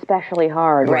 Mine is especially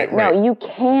hard, right? No, you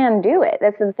can do it.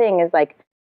 That's the thing is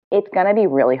it's going to be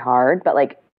really hard,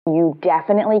 but you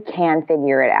definitely can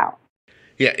figure it out.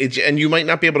 Yeah, and you might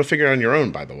not be able to figure it on your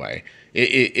own, by the way.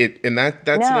 That's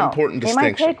an important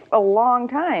distinction. It might take a long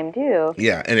time too.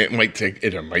 Yeah, and it might take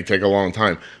a long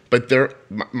time. But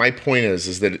my point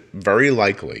is that very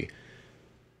likely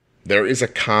there is a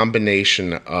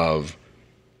combination of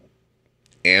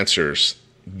answers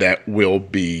that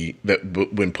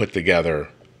when put together,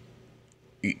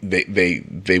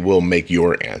 they will make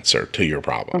your answer to your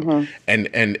problem. Mm-hmm.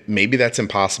 And maybe that's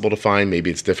impossible to find. Maybe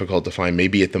it's difficult to find.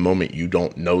 Maybe at the moment you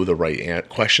don't know the right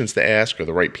questions to ask or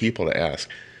the right people to ask.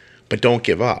 But don't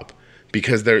give up,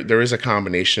 because there is a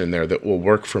combination in there that will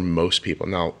work for most people.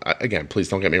 Now, again, please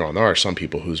don't get me wrong. There are some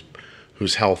people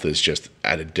whose health is just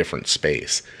at a different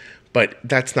space. But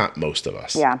that's not most of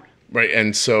us. Yeah. Right.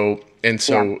 And so yeah.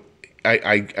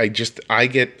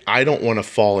 I don't want to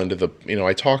fall into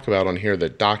I talk about on here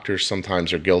that doctors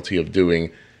sometimes are guilty of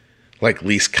doing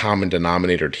least common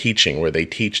denominator teaching, where they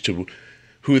teach to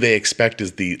who they expect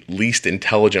is the least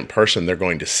intelligent person they're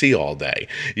going to see all day.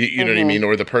 You know what I mean?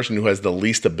 Or the person who has the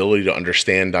least ability to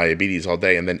understand diabetes all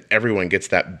day. And then everyone gets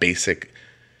that basic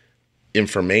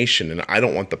information. And I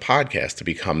don't want the podcast to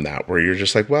become that, where you're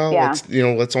just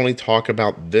let's only talk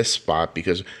about this spot,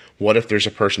 because what if there's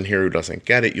a person here who doesn't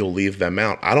get it? You'll leave them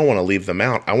out. I don't want to leave them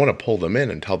out. I want to pull them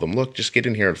in and tell them, look, just get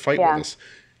in here and fight with us.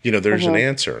 There's an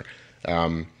answer.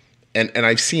 And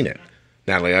I've seen it,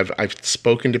 Natalie. I've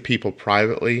spoken to people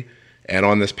privately and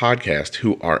on this podcast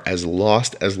who are as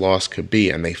lost could be,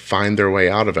 and they find their way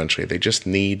out eventually. They just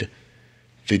need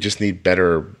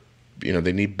better,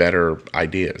 they need better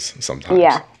ideas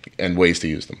sometimes and ways to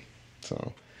use them.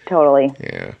 So totally.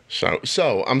 Yeah.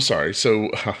 So I'm sorry. So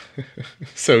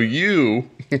you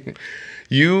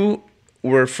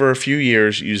were for a few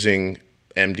years using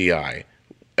MDI.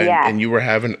 And you were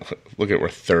having, we're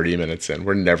 30 minutes in.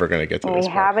 We're never going to get to this part.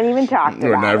 We haven't even talked about it.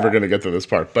 We're never going to get to this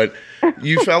part. But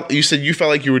you said you felt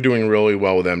like you were doing really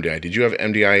well with MDI. Did you have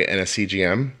MDI and a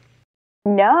CGM?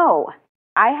 No.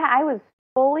 I was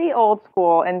fully old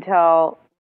school until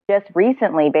just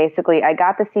recently. Basically, I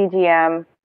got the CGM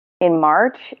in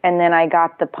March, and then I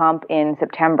got the pump in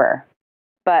September.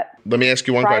 But let me ask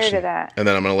you one question, to that, and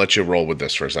then I'm going to let you roll with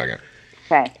this for a second.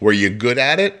 Okay. Were you good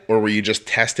at it, or were you just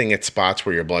testing at spots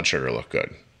where your blood sugar looked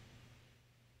good?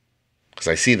 Because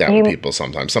I see that with people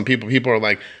sometimes. Some people are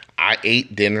like, I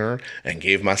ate dinner and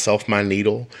gave myself my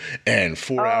needle, and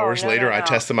 4 hours later I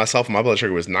tested myself and my blood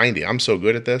sugar was 90. I'm so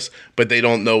good at this, but they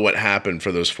don't know what happened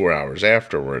for those 4 hours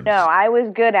afterwards. No, I was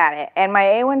good at it. And my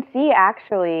A1C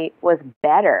actually was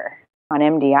better on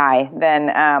MDI than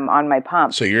on my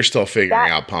pump. So you're still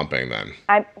figuring out pumping then?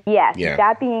 Yes. Yeah.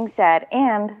 That being said,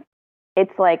 and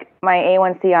it's like my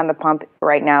A1C on the pump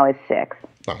right now is 6.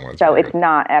 So it's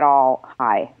not at all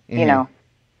high,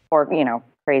 or,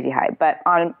 crazy high. But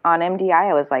on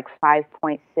MDI, I was like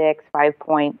 5.6,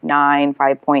 5.9,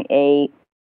 5.8.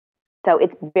 So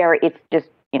it's just,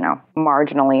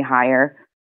 marginally higher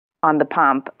on the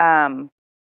pump. And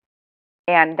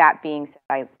that being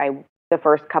said, I the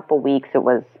first couple weeks, it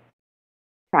was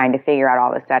trying to figure out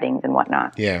all the settings and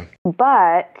whatnot. Yeah.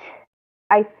 But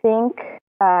I think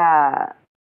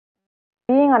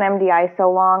being on MDI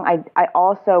so long, I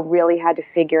also really had to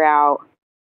figure out,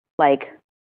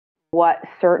 what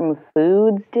certain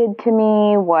foods did to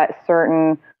me, what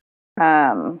certain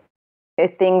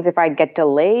things, if I'd get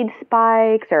delayed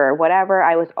spikes or whatever.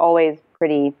 I was always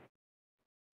pretty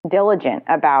diligent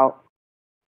about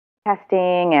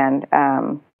testing, and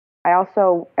I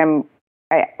also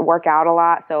I work out a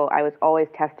lot, so I was always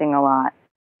testing a lot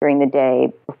during the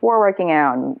day, before working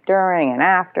out and during and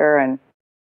after, and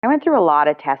I went through a lot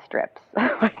of test strips.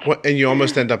 And you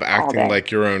almost end up acting like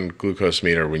your own glucose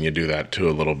meter when you do that too,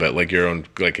 a little bit, like your own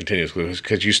continuous glucose.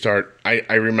 Because you start.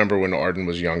 I remember when Arden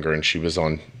was younger and she was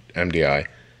on MDI,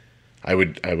 I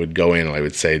would go in and I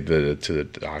would say to the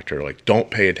doctor, don't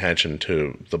pay attention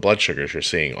to the blood sugars you're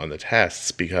seeing on the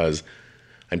tests, because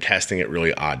I'm testing at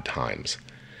really odd times.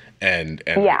 And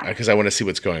because I want to see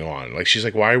what's going on. Like, she's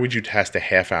like, why would you test a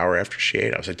half hour after she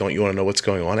ate? I was like, don't you want to know what's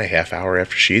going on a half hour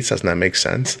after she eats? Doesn't that make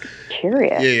sense?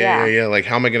 Curious. Yeah. Like,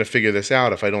 how am I going to figure this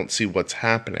out if I don't see what's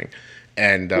happening?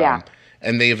 And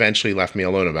they eventually left me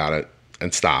alone about it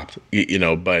and stopped,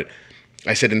 but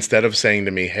I said, instead of saying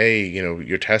to me, hey,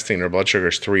 you're testing her blood sugar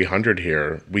is 300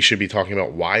 here, we should be talking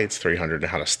about why it's 300 and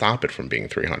how to stop it from being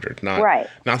 300. Not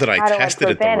that I tested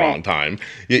at the wrong time.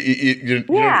 You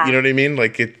know what I mean?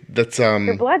 Like, your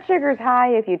blood sugar's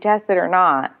high if you test it or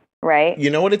not, right? You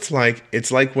know what it's like?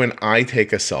 It's like when I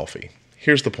take a selfie.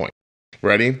 Here's the point.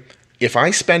 Ready? If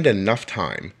I spend enough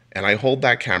time and I hold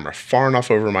that camera far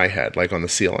enough over my head, like on the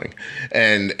ceiling,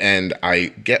 and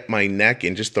I get my neck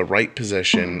in just the right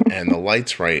position and the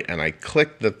light's right, and I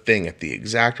click the thing at the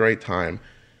exact right time,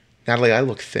 Natalie, I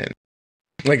look thin.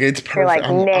 Like, it's perfect. You're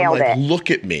like, nailed it. Look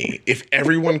at me. If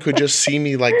everyone could just see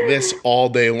me like this all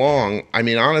day long, I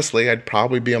mean, honestly, I'd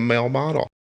probably be a male model.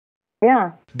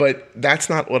 Yeah. But that's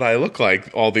not what I look like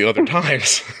all the other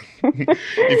times.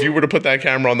 If you were to put that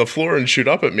camera on the floor and shoot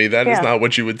up at me, that is not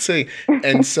what you would see.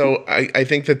 And so I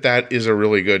think that is a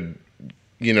really good,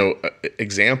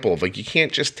 example of, like, you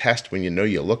can't just test when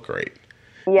you look great.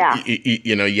 Yeah.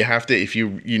 You have to, if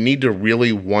you need to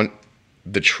really want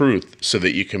the truth so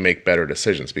that you can make better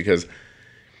decisions, because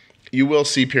you will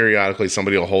see periodically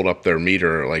somebody will hold up their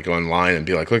meter, like, online and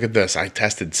be like, look at this. I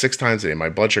tested 6 times a day. My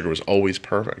blood sugar was always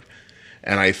perfect.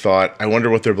 And I thought, I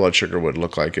wonder what their blood sugar would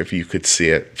look like if you could see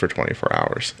it for 24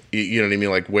 hours. You know what I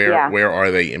mean? Like, where are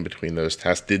they in between those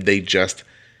tests? Did they just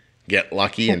get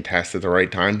lucky and test at the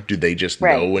right time? Do they just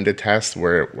know when to test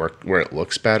where it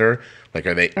looks better? Like,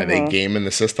 are they gaming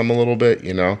the system a little bit?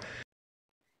 Yeah,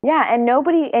 and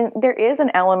there is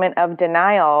an element of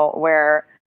denial where,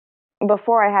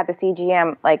 before I had the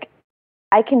CGM, like,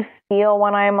 I can feel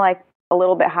when I'm, like, a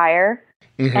little bit higher.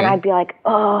 Mm-hmm. And I'd be like,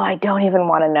 oh, I don't even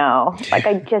want to know. Like,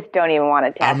 I just don't even want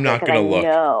to test. I'm not going to look.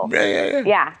 Know.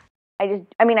 Yeah.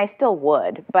 I still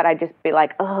would, but I'd just be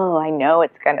like, oh, I know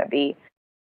it's going to be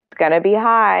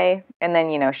high. And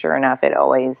then, sure enough, it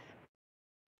always,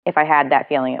 if I had that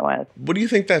feeling, it was. What do you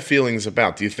think that feeling's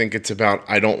about? Do you think it's about,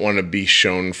 I don't want to be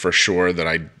shown for sure that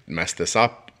I messed this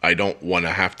up? I don't want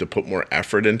to have to put more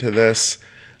effort into this?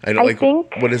 I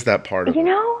think, what is that part of it?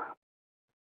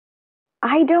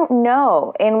 I don't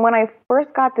know. And when I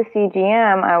first got the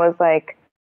CGM, I was like,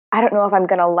 I don't know if I'm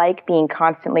going to like being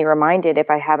constantly reminded if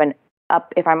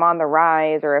if I'm on the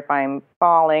rise or if I'm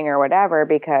falling or whatever,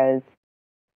 because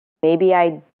maybe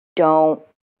I don't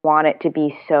want it to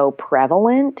be so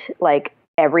prevalent, like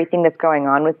everything that's going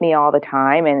on with me all the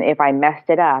time. And if I messed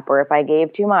it up or if I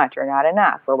gave too much or not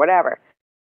enough or whatever.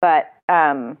 But,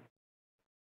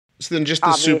 so then just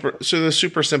the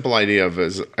super simple idea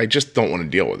is, I just don't want to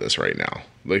deal with this right now.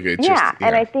 Like, it's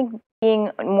and I think being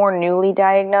more newly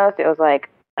diagnosed, it was like,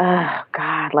 oh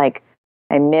God, like,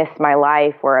 I miss my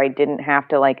life where I didn't have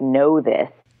to, like, know this.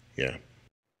 Yeah.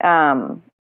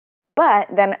 But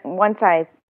then once I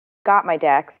got my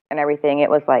Dex and everything,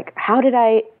 it was like,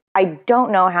 I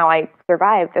don't know how I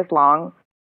survived this long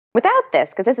without this,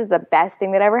 because this is the best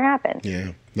thing that ever happened.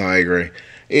 Yeah, no, I agree.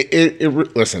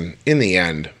 Listen, in the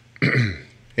end,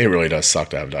 it really does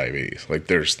suck to have diabetes. Like,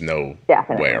 there's no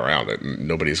way around it.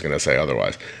 Nobody's going to say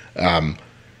otherwise.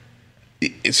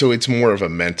 So it's more of a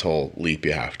mental leap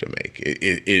you have to make.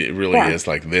 It really is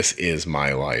like, this is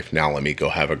my life. Now let me go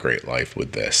have a great life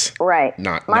with this. Right.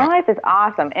 My life is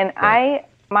awesome. And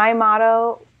my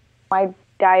motto, my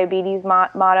diabetes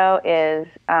motto is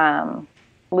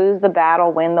lose the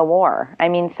battle, win the war. I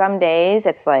mean, some days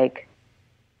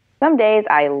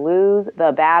I lose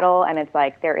the battle and it's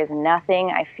like there is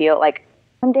nothing. I feel like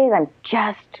some days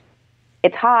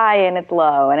it's high and it's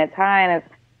low and it's high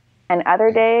and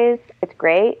other days it's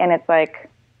great and it's like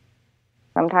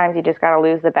sometimes you just got to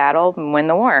lose the battle and win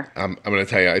the war. I'm going to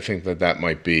tell you, I think that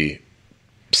might be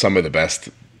some of the best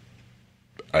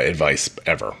advice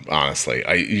ever, honestly.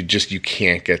 You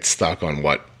can't get stuck on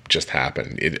what just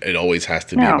happened. It always has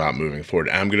to be about moving forward.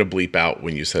 I'm going to bleep out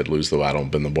when you said lose the battle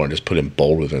and win the war, and just put in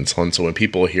bold with insulin. So when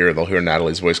people they'll hear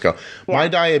Natalie's voice go, my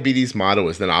diabetes motto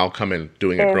is, then I'll come in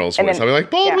doing a girl's voice. I'll be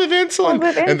like, bold with insulin.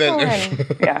 Bold with insulin.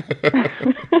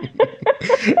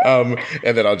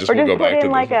 And then I'll just go back to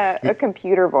like a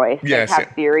computer voice. Yes. Like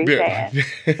have Siri say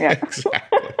it. Yeah.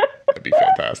 Exactly. That'd be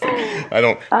fantastic. I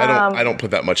don't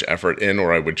put that much effort in,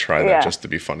 or I would try that just to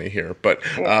be funny here. But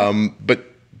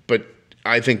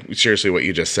I think seriously what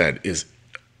you just said is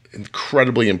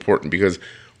incredibly important, because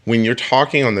when you're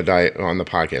talking on the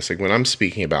podcast, like when I'm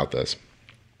speaking about this,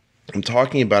 I'm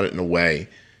talking about it in a way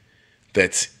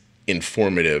that's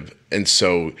informative. And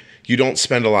so you don't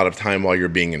spend a lot of time while you're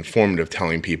being informative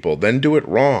telling people, then do it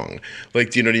wrong.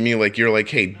 Like, do you know what I mean? Like, you're like,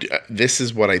 hey, this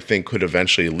is what I think could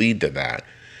eventually lead to that.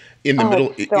 In the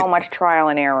middle, so much trial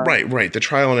and error. Right. The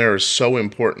trial and error is so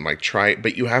important. Like, try it,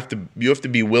 but you have to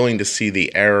be willing to see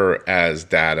the error as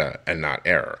data and not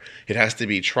error. It has to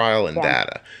be trial and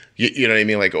data. You know what I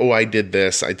mean? Like, oh, I did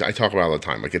this. I talk about it all the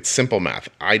time. Like, it's simple math.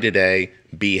 I did A,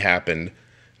 B happened.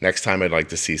 Next time I'd like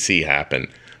to see C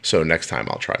happen. So next time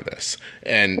I'll try this.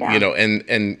 And you know,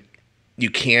 and you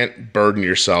can't burden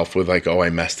yourself with like, oh, I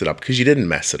messed it up, because you didn't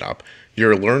mess it up.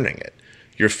 You're learning it.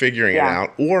 You're figuring it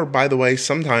out. Or, by the way,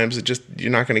 sometimes you're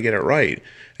not going to get it right.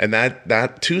 And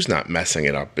that too's not messing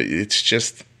it up. It's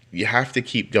just, you have to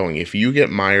keep going. If you get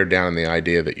mired down in the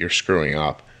idea that you're screwing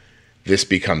up, this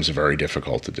becomes very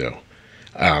difficult to do.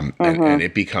 And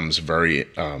it becomes very,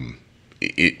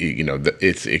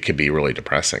 it could be really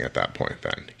depressing at that point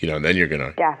then. Then you're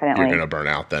going to burn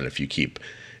out then if you keep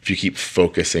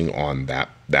focusing on that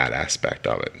aspect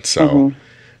of it. So,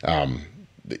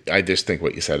 I just think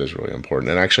what you said is really important.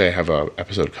 And actually, I have an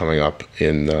episode coming up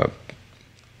in the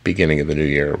beginning of the new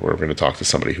year where we're going to talk to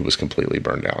somebody who was completely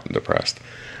burned out and depressed.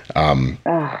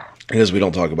 Because we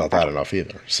don't talk about that enough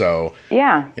either. So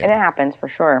yeah, and it happens for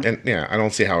sure. And I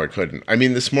don't see how it couldn't. I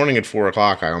mean, this morning at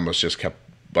 4:00, I almost just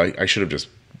I should have just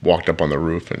walked up on the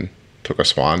roof and took a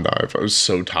swan dive. I was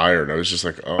so tired. I was just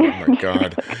like, oh my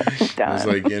God. I was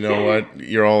like, you know what?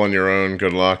 You're all on your own.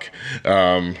 Good luck.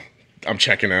 I'm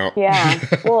checking out. Yeah.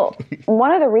 Well,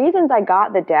 one of the reasons I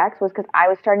got the Dex was because I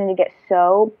was starting to get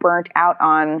so burnt out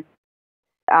on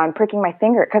pricking my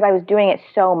finger, because I was doing it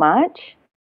so much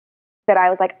that I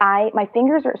was like, my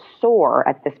fingers are sore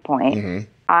at this point.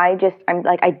 I'm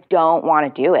like, I don't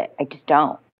want to do it. I just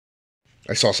don't.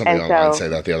 I saw something online say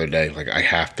that the other day. Like, I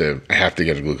have to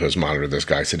get a glucose monitor. This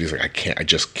guy said, he's like, I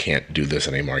just can't do this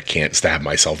anymore. I can't stab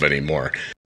myself anymore.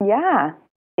 Yeah.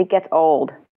 It gets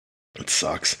old. It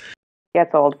sucks.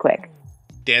 Gets old quick.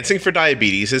 Dancing for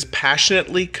Diabetes is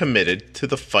passionately committed to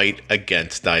the fight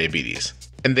against diabetes,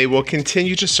 and they will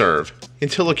continue to serve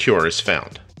until a cure is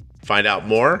found. Find out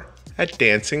more at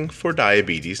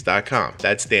dancingfordiabetes.com.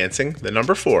 That's dancing, the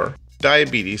number 4,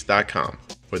 diabetes.com,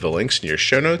 or the links in your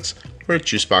show notes or at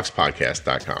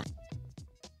juiceboxpodcast.com.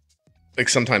 Like,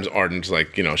 sometimes Arden's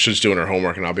like, she's doing her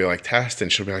homework and I'll be like, test.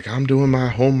 And she'll be like, I'm doing my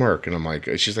homework. And I'm like,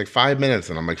 she's like, 5 minutes.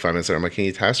 And I'm like, 5 minutes later, I'm like, can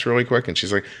you test really quick? And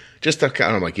she's like, just and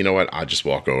I'm like, you know what? I'll just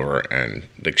walk over, and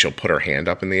like, she'll put her hand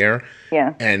up in the air.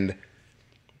 Yeah. And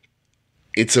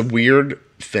it's a weird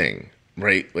thing,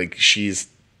 right? Like, she's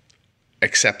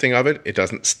accepting of it. It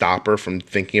doesn't stop her from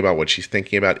thinking about what she's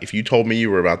thinking about. If you told me you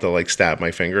were about to like stab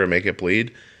my finger and make it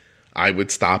bleed, I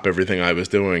would stop everything I was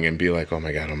doing and be like, oh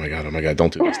my God,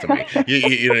 don't do this to me.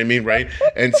 You know what I mean? Right?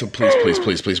 And so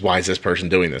please, why is this person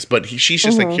doing this? But she's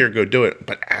just like, here, go do it.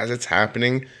 But as it's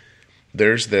happening,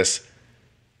 there's this,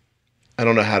 I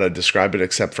don't know how to describe it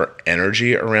except for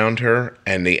energy around her.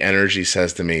 And the energy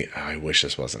says to me, I wish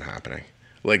this wasn't happening.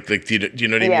 Like, do you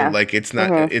know what I mean? Like, it's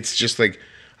not, it's just like,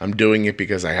 I'm doing it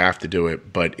because I have to do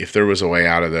it. But if there was a way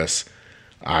out of this,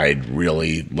 I'd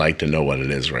really like to know what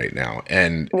it is right now.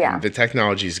 And the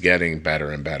technology is getting better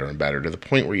and better and better, to the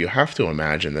point where you have to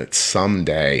imagine that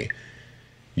someday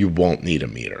you won't need a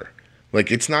meter.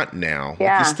 Like, it's not now.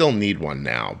 Like, you still need one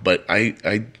now, but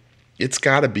it's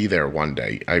got to be there one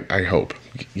day. I hope,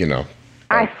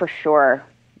 I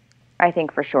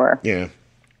think for sure. Yeah.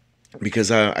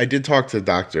 Because I did talk to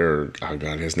Dr. Oh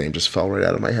God, his name just fell right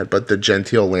out of my head. But the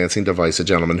Gentile Lancing device, a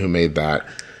gentleman who made that,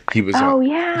 he was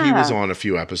on a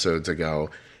few episodes ago,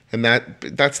 and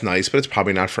that's nice, but it's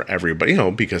probably not for everybody,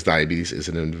 because diabetes is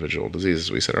an individual disease,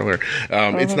 as we said earlier.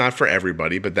 It's not for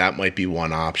everybody, but that might be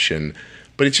one option.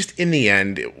 But it's just, in the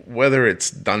end, whether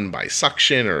it's done by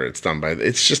suction or it's done by,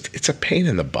 it's a pain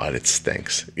in the butt. It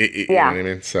stinks. You know what I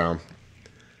mean? So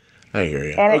I hear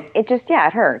you. And it just,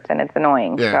 it hurts and it's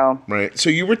annoying. Yeah, so. Right. So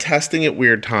you were testing at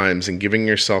weird times and giving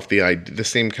yourself the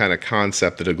same kind of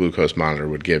concept that a glucose monitor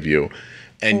would give you.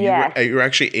 And you were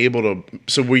actually able to,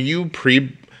 so were you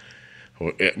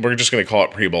we're just going to call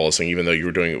it pre-bolusing, even though you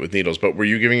were doing it with needles, but were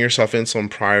you giving yourself insulin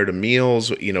prior to meals?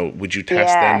 Would you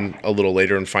test then a little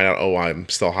later and find out, oh, I'm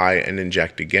still high, and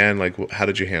inject again? Like, how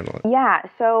did you handle it? Yeah.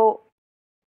 So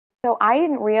I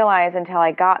didn't realize until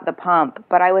I got the pump,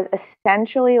 but I was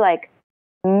essentially like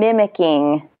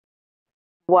mimicking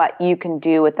what you can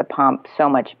do with the pump so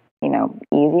much,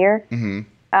 easier.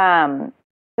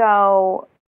 So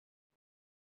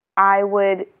I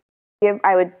would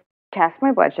test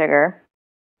my blood sugar,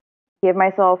 give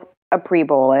myself a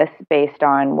pre-bolus based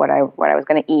on what I was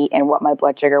going to eat and what my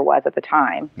blood sugar was at the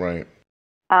time. Right.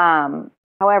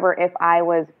 However, if I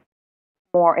was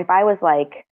more, if I was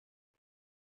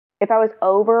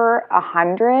over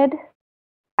 100,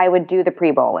 I would do the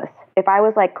pre-bolus. If I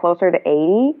was like closer to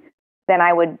 80, then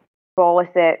I would bolus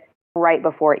it right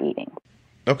before eating.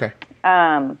 Okay.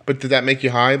 But did that make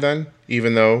you high then?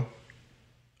 Even though,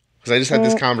 because I just had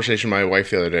this conversation with my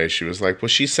wife the other day. She was like, well,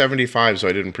 she's 75, so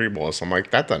I didn't pre-bolus. I'm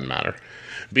like, that doesn't matter.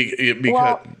 Because,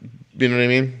 well, you know what I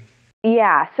mean?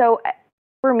 Yeah. So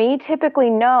for me, typically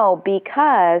no,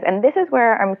 because, and this is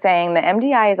where I'm saying the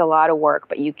MDI is a lot of work,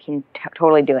 but you can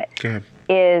totally do it. Go ahead.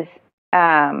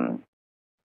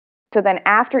 So then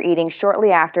after eating,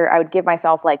 shortly after, I would give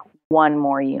myself like one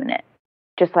more unit,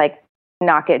 just like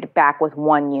knock it back with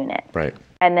one unit. Right.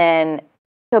 And then,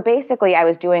 so basically I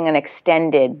was doing an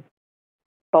extended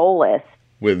bolus.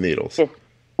 With needles. Just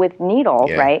with needles,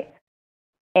 yeah. Right?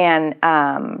 And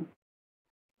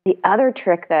the other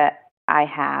trick that I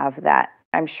have that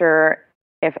I'm sure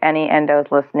if any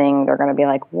endos listening, they're going to be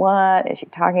like, what is she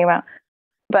talking about?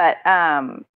 But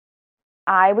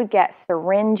I would get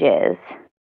syringes.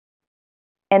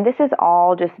 And this is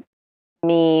all just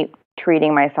me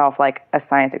treating myself like a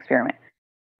science experiment.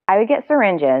 I would get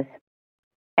syringes,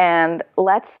 and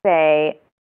let's say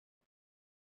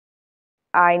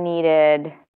I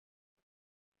needed,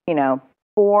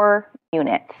 4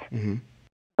 units. Mm-hmm.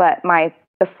 But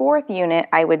the 4th unit,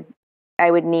 I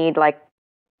would need like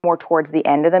more towards the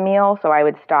end of the meal, so I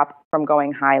would stop from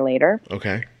going high later.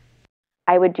 Okay.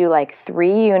 I would do like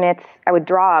 3 units. I would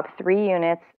draw up 3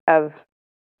 units of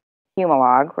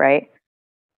Humalog, right?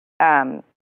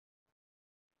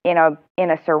 In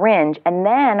a syringe, and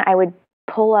then I would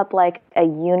pull up like a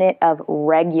unit of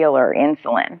regular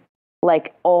insulin,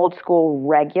 like old school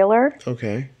regular.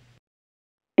 Okay.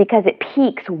 Because it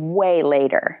peaks way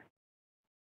later.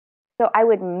 So I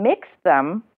would mix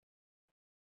them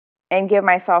and give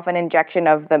myself an injection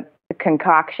of the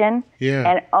concoction. Yeah.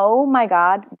 And oh my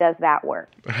God, does that work?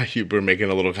 You were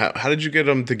making a little. How did you get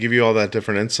them to give you all that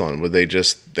different insulin? Were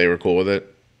they were cool with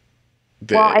it?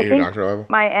 I think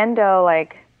my endo,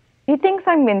 she thinks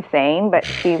I'm insane, but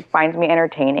she finds me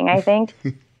entertaining, I think.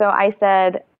 So I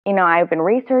said, I've been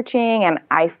researching, and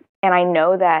I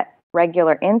know that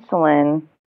regular insulin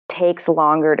takes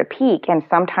longer to peak, and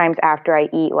sometimes after I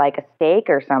eat like a steak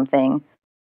or something,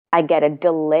 I get a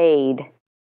delayed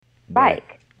spike.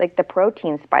 Right. Like the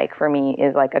protein spike for me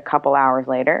is like a couple hours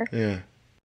later. Yeah.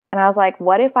 And I was like,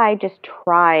 what if I just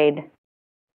tried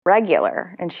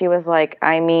regular? And she was like,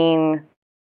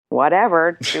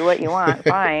 whatever, do what you want,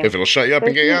 fine. If it'll shut you up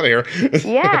and get you out of here.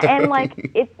 Yeah, and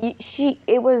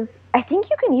it was, I think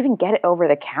you can even get it over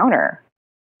the counter.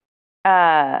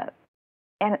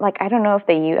 And I don't know if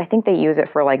I think they use it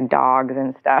for like dogs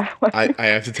and stuff. I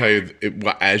have to tell you,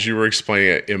 as you were explaining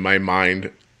it in my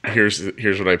mind, here's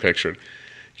what I pictured.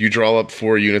 You draw up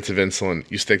 4 units of insulin,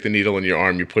 you stick the needle in your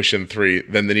arm, you push in 3,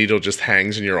 then the needle just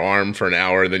hangs in your arm for an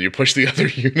hour, and then you push the other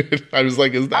unit. I was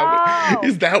like, is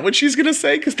that what she's going to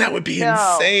say? Because that would be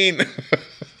insane.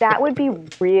 That would be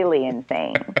really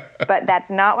insane. But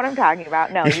that's not what I'm talking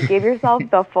about. No, you give yourself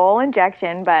the full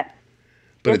injection, but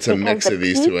it's a mix of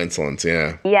these 2 insulins,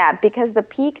 yeah. Yeah, because the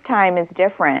peak time is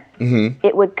different. Mm-hmm.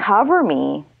 It would cover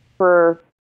me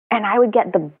and I would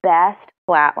get the best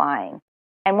flat line.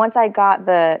 And once I got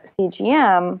the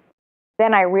CGM,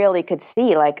 then I really could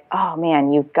see like, oh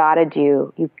man, you've got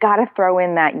to throw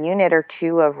in that unit or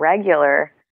 2 of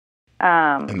regular.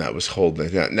 And that was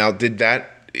holding it. Now, did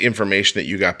that information that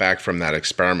you got back from that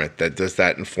experiment, does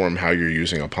that inform how you're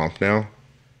using a pump now?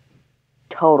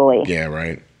 Totally. Yeah,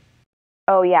 right.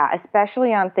 Oh yeah,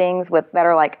 especially on things that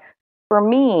are like, for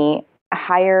me,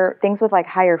 things with like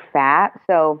higher fat.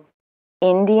 So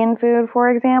Indian food, for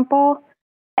example,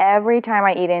 every time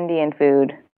I eat Indian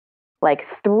food, like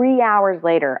 3 hours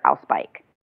later, I'll spike.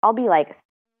 I'll be like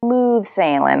smooth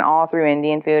sailing all through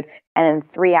Indian food. And then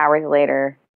 3 hours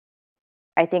later,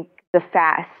 I think the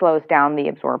fat slows down the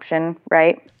absorption,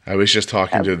 right? I was just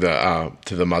talking to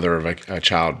the mother of a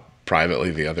child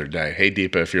privately the other day. Hey,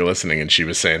 Deepa, if you're listening, and she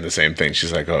was saying the same thing.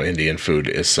 She's like, "Oh, Indian food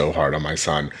is so hard on my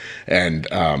son," and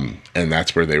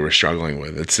that's where they were struggling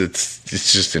with. It's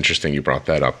just interesting you brought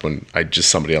that up when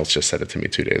somebody else just said it to me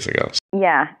 2 days ago.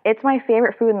 Yeah, it's my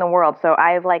favorite food in the world, so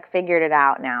I've figured it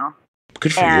out now.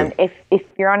 Good for you. And if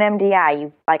you're on MDI,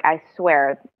 I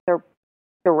swear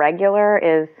the regular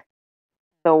is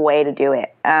the way to do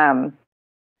it.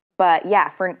 But yeah,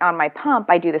 on my pump,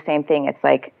 I do the same thing. It's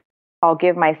like I'll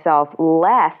give myself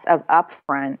less of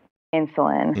upfront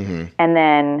insulin, mm-hmm. and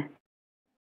then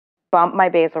bump my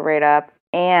basal rate up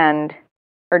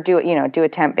or do a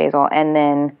temp basal, and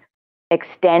then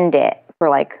extend it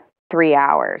for 3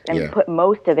 hours and put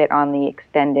most of it on the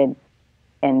extended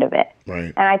end of it.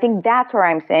 Right. And I think that's where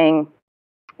I'm saying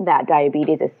that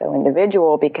diabetes is so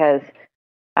individual, because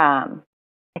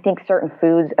I think certain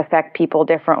foods affect people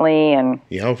differently, and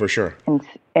for sure,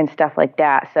 and stuff like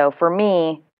that. So for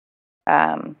me,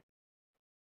 that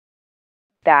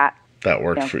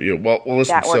worked for you. Well,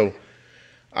 listen. So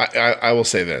I will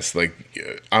say this: like,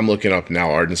 I'm looking up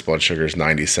now. Arden's blood sugar is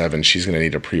 97. She's going to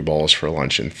need a pre-bolus for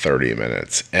lunch in 30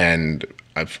 minutes, and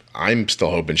I'm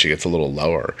still hoping she gets a little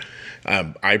lower.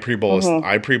 I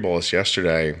pre-bolus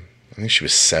yesterday. I think she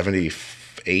was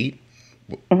 78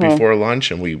 before lunch,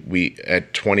 and we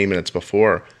at 20 minutes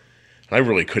before. I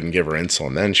really couldn't give her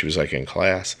insulin then. She was like in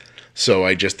class, so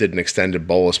I just did an extended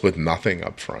bolus with nothing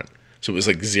up front. So it was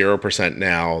like 0%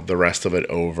 now, the rest of it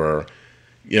over,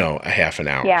 a half an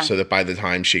hour. So that by the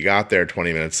time she got there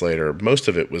 20 minutes later, most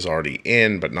of it was already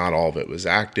in, but not all of it was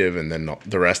active, and then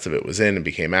the rest of it was in and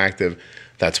became active.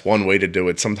 That's one way to do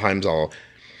it. Sometimes I'll,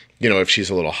 if she's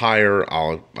a little higher,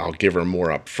 I'll give her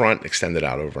more up front, extend it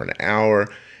out over an hour.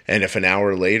 And if an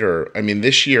hour later,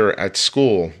 this year at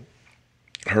school,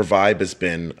 her vibe has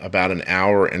been about an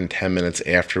hour and 10 minutes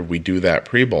after we do that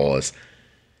pre-bolus,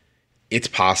 it's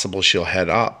possible she'll head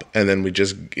up. And then we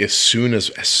just, as soon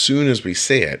as we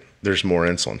say it, there's more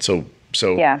insulin. So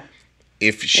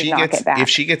if she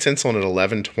gets insulin at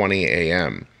 11:20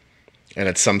 a.m. and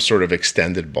it's some sort of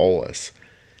extended bolus,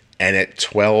 and at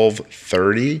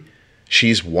 12:30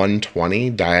 she's 120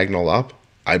 diagonal up,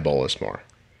 I bolus more.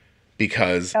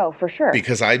 Because for sure.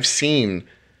 Because I've seen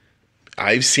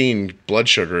blood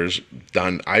sugars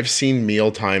done. I've seen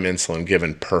mealtime insulin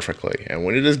given perfectly, and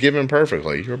when it is given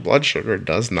perfectly, your blood sugar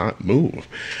does not move.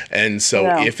 And so,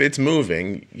 if it's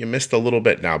moving, you missed a little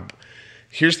bit. Now,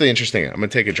 here's the interesting. I'm gonna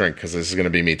take a drink because this is gonna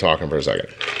be me talking for a second.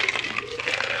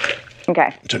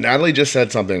 Okay. So Natalie just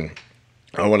said something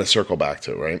I want to circle back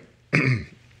to, right? And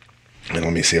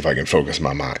let me see if I can focus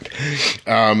my mind.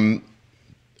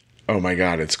 Oh my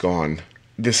God, it's gone.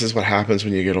 This is what happens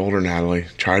when you get older, Natalie.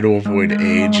 Try to avoid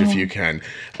age if you can.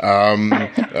 All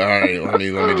right, let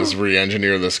me just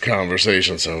re-engineer this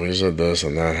conversation. So we said this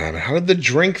and that happened. How did the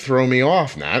drink throw me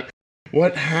off, Nat?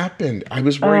 What happened? I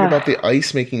was worried about the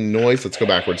ice making noise. Let's go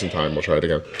backwards in time. We'll try it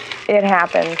again. It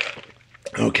happens.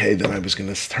 Okay, then I was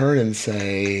going to turn and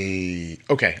say...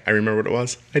 Okay, I remember what it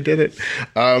was. I did it.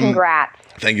 Congrats.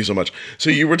 Thank you so much. So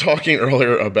you were talking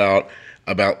earlier about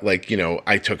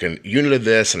I took a unit of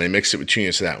this and I mixed it with 2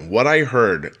 units of that. What I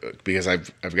heard, because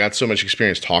I've got so much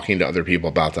experience talking to other people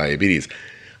about diabetes,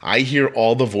 I hear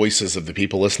all the voices of the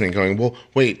people listening going, well,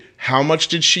 wait, how much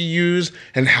did she use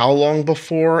and how long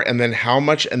before and then how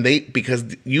much? And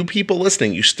because you people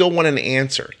listening, you still want an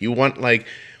answer. You want like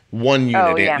one unit.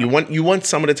 Oh, yeah. You want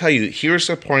someone to tell you, here's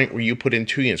the point where you put in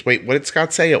 2 units. Wait, what did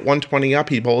Scott say? At 120 up,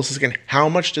 he boluses again. How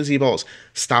much does he bolus?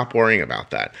 Stop worrying about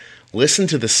that. Listen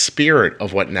to the spirit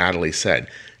of what Natalie said.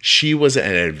 She was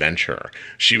an adventurer.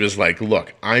 She was like,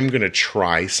 look, I'm going to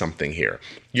try something here.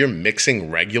 You're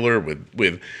mixing regular with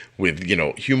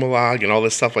Humalog and all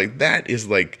this stuff like that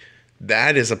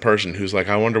is a person who's like,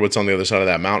 I wonder what's on the other side of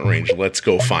that mountain range. Let's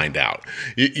go find out.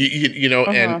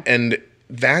 And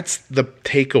that's the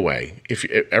takeaway. If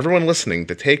everyone listening,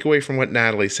 the takeaway from what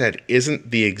Natalie said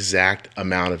isn't the exact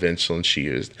amount of insulin she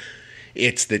used.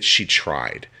 It's that she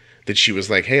tried. That she was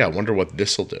like, hey, I wonder what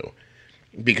this will do.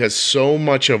 Because so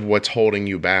much of what's holding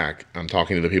you back, I'm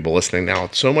talking to the people listening now,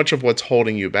 so much of what's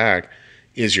holding you back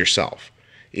is yourself,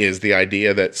 is the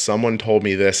idea that someone told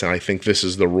me this and I think this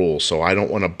is the rule, so I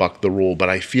don't want to buck the rule, but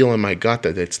I feel in my gut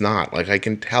that it's not. Like I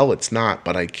can tell it's not,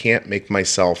 but I can't make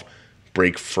myself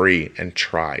break free and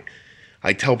try.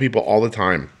 I tell people all the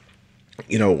time,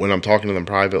 when I'm talking to them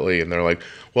privately and they're like,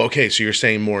 well, okay, so you're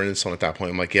saying more insulin at that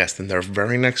point. I'm like, yes. Then their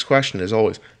very next question is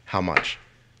always, how much?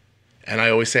 And I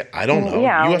always say, I don't know.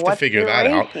 Yeah, you have to figure that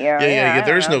out. Yeah.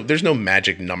 There's no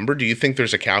magic number. Do you think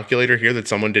there's a calculator here that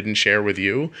someone didn't share with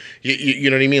you? You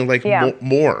know what I mean? Like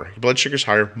more. Blood sugar's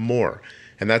higher, more.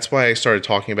 And that's why I started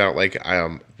talking about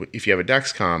if you have a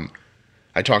Dexcom,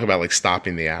 I talk about like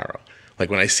stopping the arrow. Like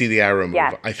when I see the arrow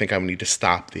move, I think I need to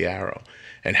stop the arrow.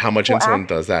 And how much insulin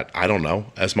does that? I don't know.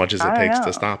 As much as it takes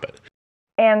to stop it.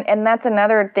 And that's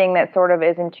another thing that sort of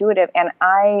is intuitive. And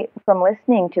from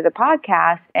listening to the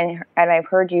podcast, and I've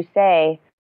heard you say,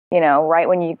 right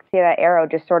when you see that arrow,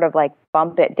 just sort of like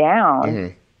bump it down.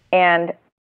 Mm-hmm. And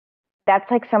that's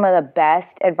like some of the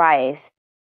best advice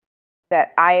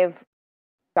that I've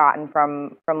gotten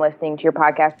from listening to your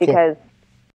podcast, because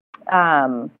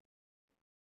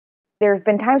there's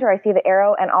been times where I see the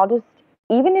arrow and I'll just,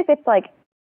 even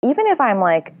if I'm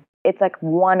like, it's like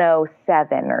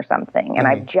 107 or something and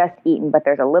I've just eaten, but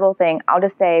there's a little thing, I'll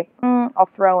just say, I'll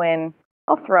throw in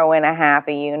I'll throw in a half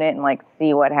a unit and like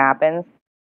see what happens.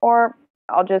 Or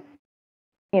I'll just,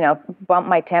 bump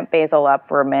my temp basal up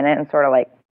for a minute and sort of like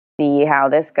see how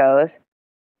this goes.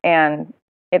 And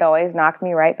it always knocks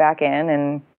me right back in.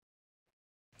 And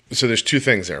so there's two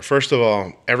things there. First of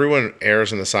all, everyone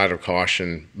errs on the side of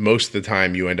caution. Most of the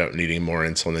time you end up needing more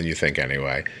insulin than you think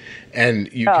anyway.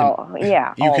 And you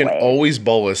can always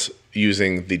bolus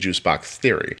using the Juicebox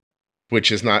theory, which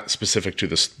is not specific to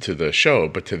the show,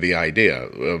 but to the idea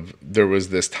of there was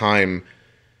this time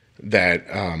that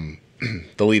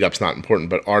the lead up's not important,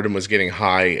 but Arden was getting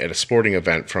high at a sporting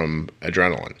event from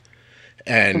adrenaline.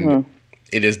 And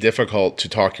it is difficult to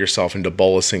talk yourself into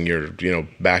bolusing your,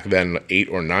 back then 8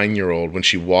 or 9 year old when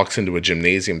she walks into a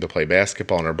gymnasium to play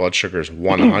basketball and her blood sugar is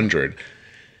 100.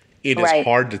 It is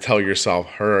hard to tell yourself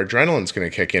her adrenaline's going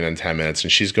to kick in 10 minutes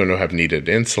and she's going to have needed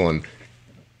insulin.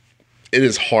 It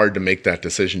is hard to make that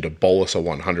decision to bolus a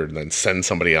 100 and then send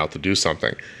somebody out to do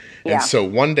something. Yeah. And so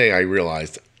one day I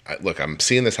realized, look, I'm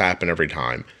seeing this happen every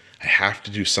time. I have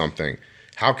to do something.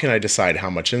 How can I decide how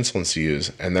much insulin to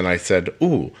use? And then I said,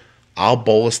 I'll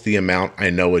bolus the amount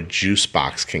I know a juice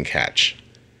box can catch.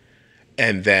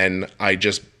 And then I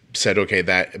just said, okay,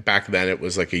 that back then it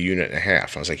was like 1.5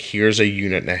 units. I was like, here's 1.5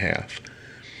 units.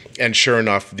 And sure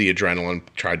enough, the adrenaline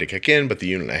tried to kick in, but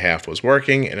the 1.5 units was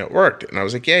working and it worked. And I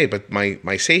was like, yay, but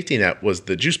my safety net was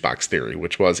the juice box theory,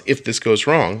 which was if this goes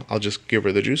wrong, I'll just give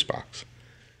her the juice box.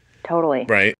 Totally.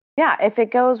 Right? Yeah, if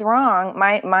it goes wrong,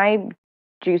 my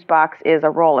juice box is a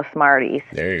roll of Smarties.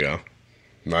 There you go.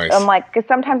 Nice. I'm like, because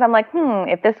sometimes I'm like,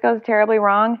 if this goes terribly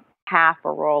wrong, half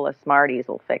a roll of Smarties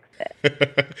will fix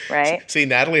it. Right? See,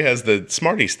 Natalie has the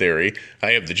Smarties theory.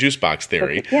 I have the juice box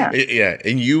theory. Yeah. Yeah.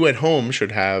 And you at home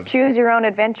should have... Choose your own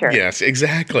adventure. Yes,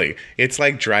 exactly. It's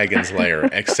like Dragon's Lair,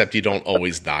 except you don't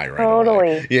always die right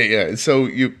Totally. away. Yeah. So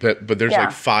but there's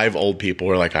like 5 old people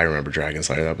who are like, I remember Dragon's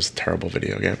Lair. That was a terrible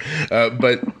video game.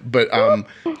 But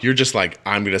you're just like,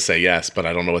 I'm going to say yes, but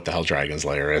I don't know what the hell Dragon's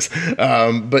Lair is.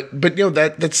 But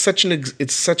that's such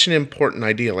an important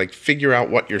idea. Like, figure out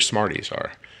what your Smarties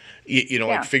are.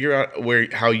 Like figure out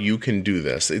how you can do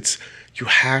this. You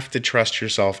have to trust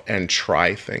yourself and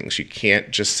try things. You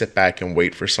can't just sit back and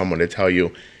wait for someone to tell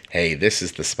you, hey, this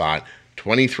is the spot.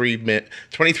 23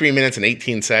 minutes and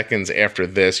 18 seconds after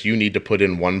this, you need to put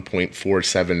in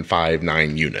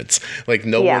 1.4759 units. Like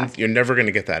you're never going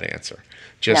to get that answer.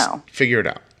 Just figure it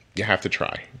out. You have to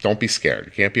try. Don't be scared.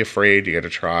 You can't be afraid. You got to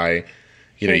try.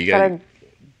 You got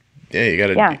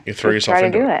to throw yourself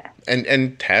into it.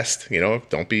 And test,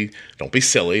 don't be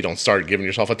silly. Don't start giving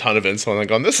yourself a ton of insulin and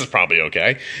going, this is probably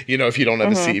okay. If you don't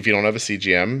have if you don't have a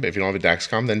CGM, if you don't have a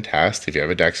Dexcom, then test. If you have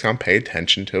a Dexcom, pay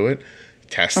attention to it.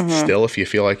 Test still if you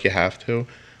feel like you have to.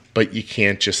 But you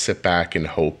can't just sit back and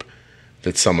hope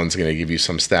that someone's going to give you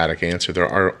some static answer. There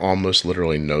are almost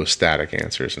literally no static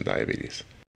answers in diabetes.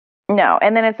 No,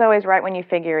 and then it's always right when you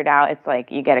figure it out, it's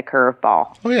like you get a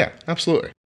curveball. Oh yeah,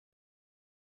 absolutely.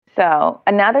 So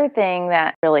another thing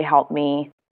that really helped me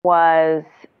was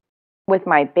with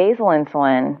my basal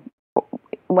insulin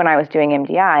when I was doing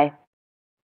MDI,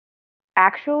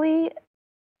 actually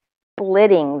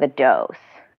splitting the dose.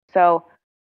 So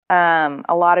a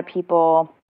lot of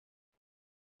people,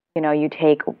 you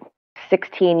take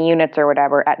 16 units or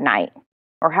whatever at night,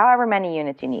 or however many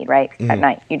units you need, right? At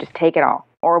night, you just take it all,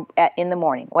 or in the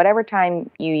morning, whatever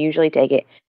time you usually take it,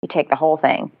 you take the whole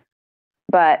thing.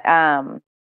 But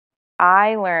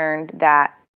I learned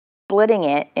that splitting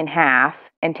it in half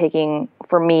and taking,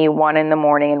 for me, 1 in the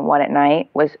morning and 1 at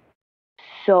night was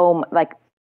I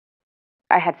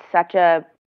had such a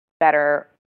better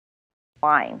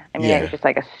line. I mean, it was just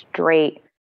like a straight,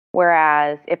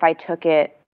 whereas if I took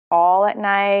it all at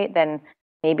night, then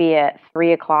maybe at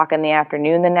 3 o'clock in the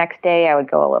afternoon the next day, I would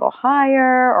go a little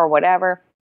higher or whatever.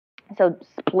 So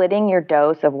splitting your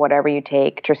dose of whatever you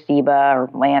take, Tresiba or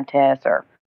Lantus or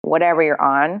whatever you're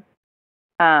on,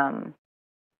 I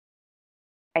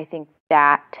think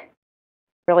that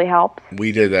really helps.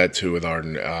 We did that too with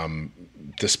Arden.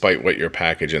 Despite what your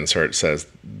package insert says,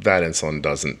 that insulin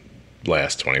doesn't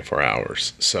last 24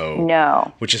 hours. So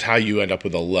no, which is how you end up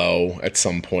with a low at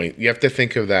some point. You have to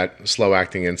think of that slow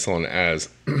acting insulin as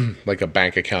like a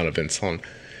bank account of insulin.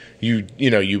 You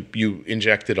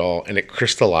inject it all and it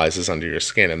crystallizes under your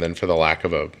skin, and then, for the lack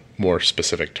of a more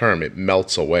specific term, it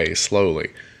melts away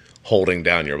slowly, holding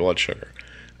down your blood sugar.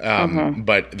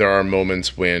 But there are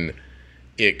moments when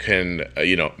it can,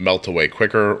 melt away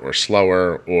quicker or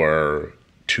slower or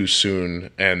too soon.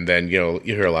 And then, you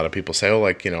hear a lot of people say,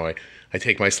 I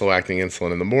take my slow acting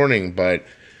insulin in the morning, but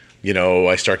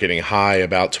I start getting high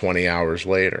about 20 hours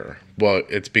later. Well,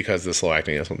 it's because the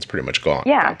slow-acting insulin's pretty much gone.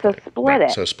 Yeah, so split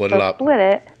it. So split it up. Split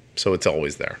it. So it's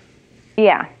always there.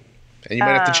 Yeah. And you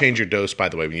might have to change your dose, by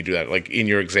the way, when you do that. Like in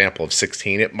your example of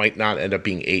 16, it might not end up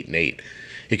being 8 and 8.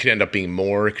 It could end up being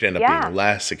more. It could end up being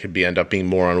less. It could end up being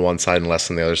more on one side and less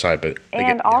on the other side. But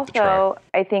and also,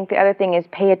 I think the other thing is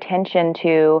pay attention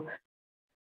to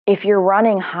if you're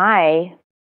running high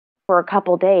for a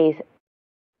couple days,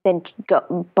 then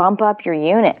bump up your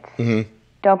units. Mm-hmm.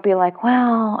 Don't be like,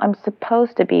 well, I'm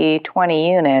supposed to be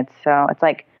 20 units. So it's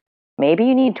like, maybe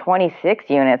you need 26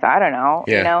 units. I don't know.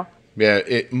 Yeah. Yeah,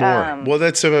 more. Well,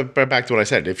 that's back to what I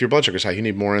said. If your blood sugar's high, you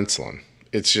need more insulin.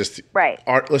 It's just right.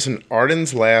 Listen,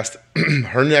 Arden's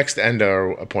her next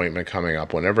endo appointment coming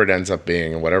up, whenever it ends up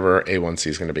being, and whatever A1C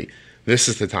is going to be, this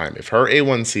is the time. If her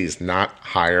A1C is not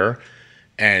higher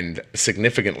and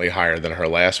significantly higher than her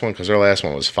last one, because her last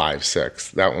one was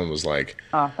 5.6. That one was like,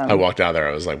 awesome. I walked out there,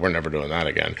 I was like, we're never doing that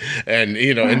again. And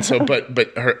and so, but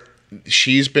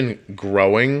she's been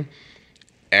growing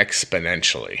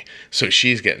exponentially. So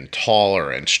she's getting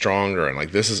taller and stronger, and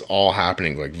like this is all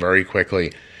happening like very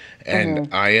quickly. And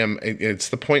it's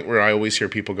the point where I always hear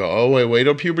people go, oh, wait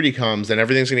till puberty comes and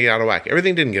everything's gonna get out of whack.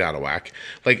 Everything didn't get out of whack.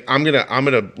 Like I'm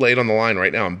gonna lay it on the line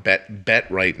right now and bet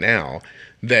right now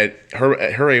that her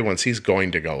A1C is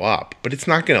going to go up, but it's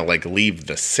not going to like leave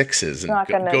the 6s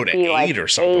and go to 8 like or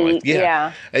something.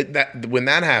 When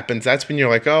that happens, that's when you're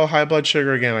like, oh, high blood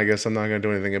sugar again. I guess I'm not going to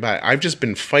do anything about it. I've just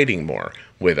been fighting more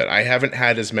with it. I haven't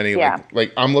had as many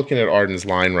like I'm looking at Arden's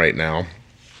line right now.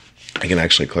 I can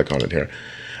actually click on it here.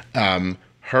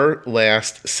 Her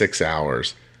last 6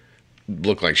 hours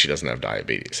look like she doesn't have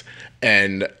diabetes,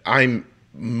 and I'm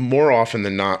more often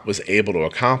than not was able to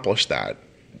accomplish that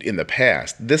in the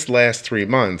past. This last 3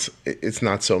 months, it's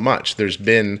not so much. There's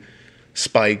been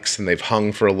spikes and they've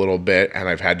hung for a little bit, and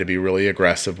I've had to be really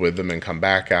aggressive with them and come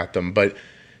back at them. But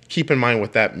keep in mind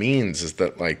what that means is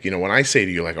that, like, when I say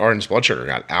to you, like, Arden's blood sugar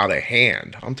got out of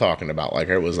hand, I'm talking about like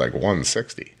it was like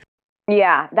 160.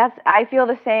 Yeah, I feel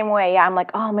the same way. Yeah, I'm like,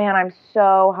 oh man, I'm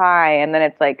so high. And then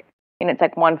it's like, it's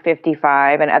like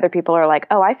 155, and other people are like,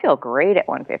 oh, I feel great at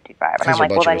 155. And I'm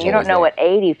like, well, then you don't know what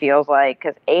 80 feels like,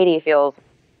 because 80 feels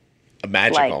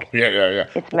magical. Like, yeah.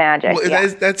 It's magic. Well,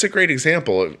 that's a great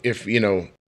example. If I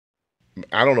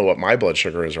don't know what my blood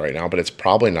sugar is right now, but it's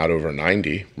probably not over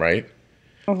 90, right?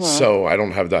 Mm-hmm. So I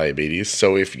don't have diabetes.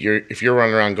 So if you're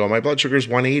running around going, my blood sugar is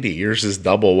 180, yours is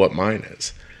double what mine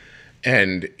is,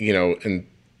 and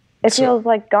it feels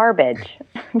like garbage.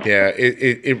 Yeah, I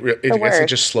guess it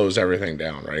just slows everything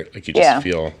down, right? Like you just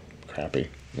feel crappy.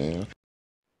 Yeah.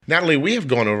 Natalie, we have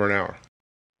gone over an hour.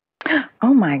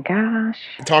 Oh my gosh.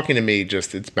 Talking to me,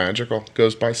 it's magical.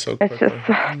 Goes by so quickly. It's just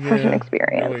such an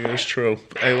experience. It really is true.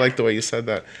 I like the way you said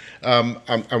that.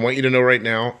 I want you to know right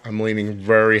now, I'm leaning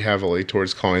very heavily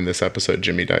towards calling this episode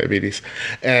Jimmy Diabetes.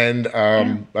 And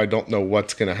I don't know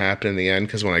what's going to happen in the end,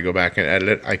 because when I go back and edit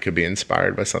it, I could be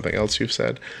inspired by something else you've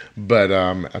said. But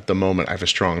at the moment, I have a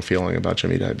strong feeling about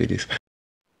Jimmy Diabetes.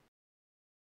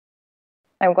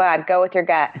 I'm glad. Go with your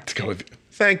gut. Let's go with you.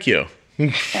 Thank you.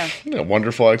 Yeah,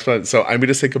 wonderful explanation. So I'm going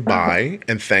to say goodbye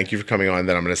and thank you for coming on.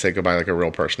 Then I'm going to say goodbye like a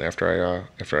real person after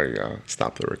I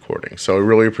stop the recording. So I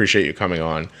really appreciate you coming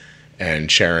on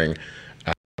and sharing,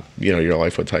 your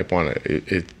life with type 1.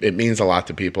 It means a lot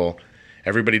to people.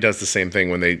 Everybody does the same thing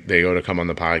when they go to come on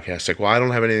the podcast. Like, well, I don't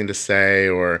have anything to say,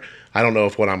 or I don't know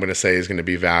if what I'm going to say is going to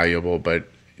be valuable, but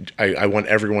I want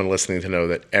everyone listening to know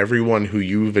that everyone who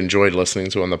you've enjoyed listening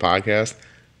to on the podcast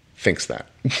thinks that.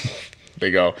 They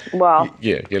go, well,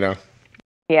 yeah.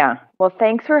 Yeah. Well,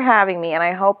 thanks for having me. And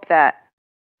I hope that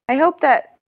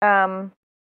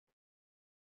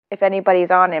if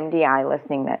anybody's on MDI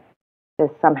listening, that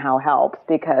this somehow helps,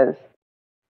 because,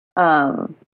 I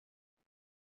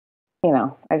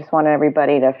just want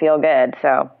everybody to feel good.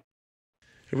 So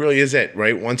it really is it,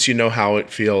 right? Once you know how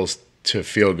it feels to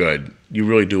feel good, you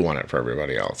really do want it for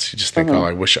everybody else. You just think, oh,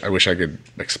 I wish I could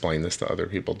explain this to other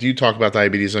people. Do you talk about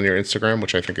diabetes on your Instagram,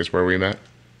 which I think is where we met?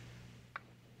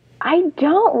 I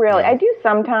don't really. I do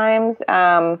sometimes,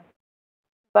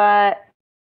 but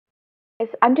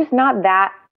I'm just not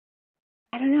that.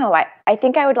 I don't know. I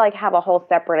think I would like have a whole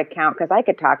separate account, because I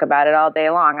could talk about it all day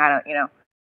long.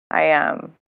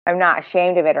 I'm not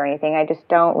ashamed of it or anything. I just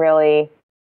don't really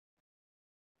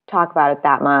talk about it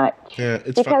that much. Yeah,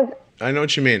 it's because I know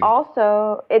what you mean.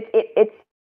 Also, it's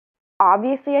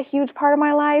obviously a huge part of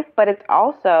my life, but it's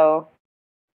also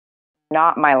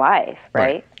not my life,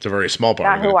 right? It's a very small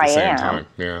part of it at the same time.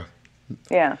 Yeah.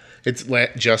 Yeah. It's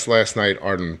just last night,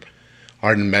 Arden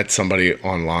met somebody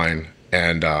online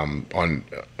and on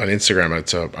Instagram,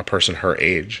 it's a person her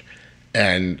age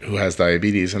and who has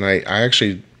diabetes. And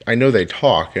I know they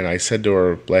talk, and I said to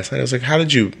her last night, I was like, how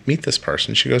did you meet this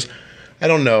person? She goes, I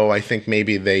don't know. I think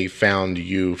maybe they found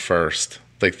you first,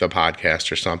 like the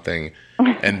podcast or something,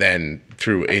 and then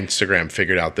through Instagram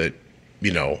figured out that,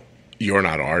 you're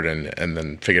not Arden, and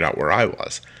then figured out where I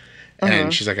was.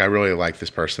 And she's like, I really like this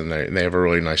person. They have a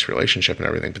really nice relationship and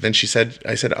everything. But then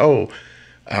I said,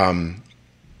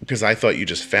 because I thought you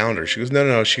just found her. She goes,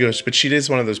 no. She goes, but she is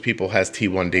one of those people who has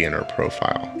T1D in her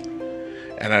profile.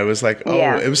 And I was like,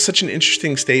 It was such an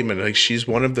interesting statement. Like, she's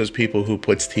one of those people who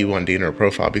puts T1D in her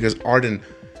profile, because Arden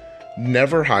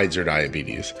never hides her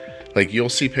diabetes. Like, you'll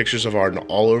see pictures of Arden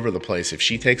all over the place. If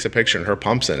she takes a picture and her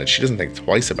pump's in it, she doesn't think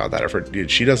twice about that. If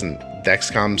she doesn't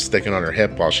Dexcom sticking on her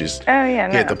hip while she's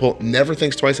at the pool, never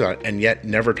thinks twice about it, and yet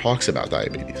never talks about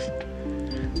diabetes.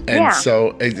 And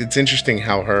so it's interesting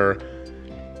how I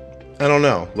don't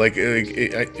know,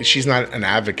 she's not an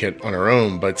advocate on her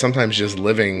own, but sometimes just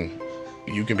living,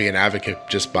 you can be an advocate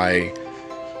just by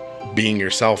being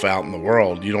yourself out in the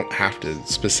world. You don't have to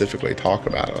specifically talk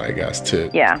about it, I guess, it's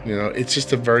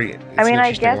just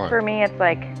I guess line. For me, it's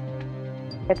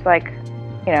like,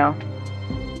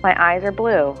 my eyes are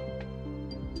blue.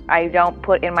 I don't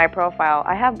put in my profile,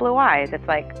 I have blue eyes. It's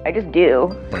like, I just do.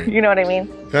 Right. You know what I mean?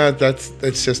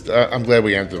 It's just, I'm glad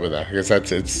we ended with that, because I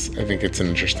think it's an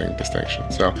interesting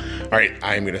distinction. So, all right,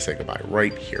 I'm going to say goodbye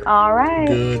right here. All right.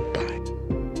 Goodbye.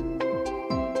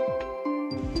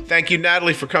 Thank you,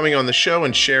 Natalie, for coming on the show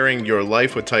and sharing your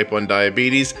life with type 1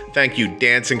 diabetes. Thank you,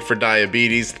 Dancing for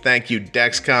Diabetes. Thank you,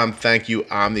 Dexcom. Thank you,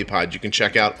 Omnipod. You can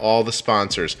check out all the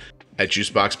sponsors at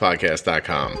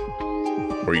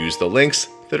juiceboxpodcast.com or use the links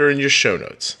that are in your show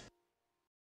notes.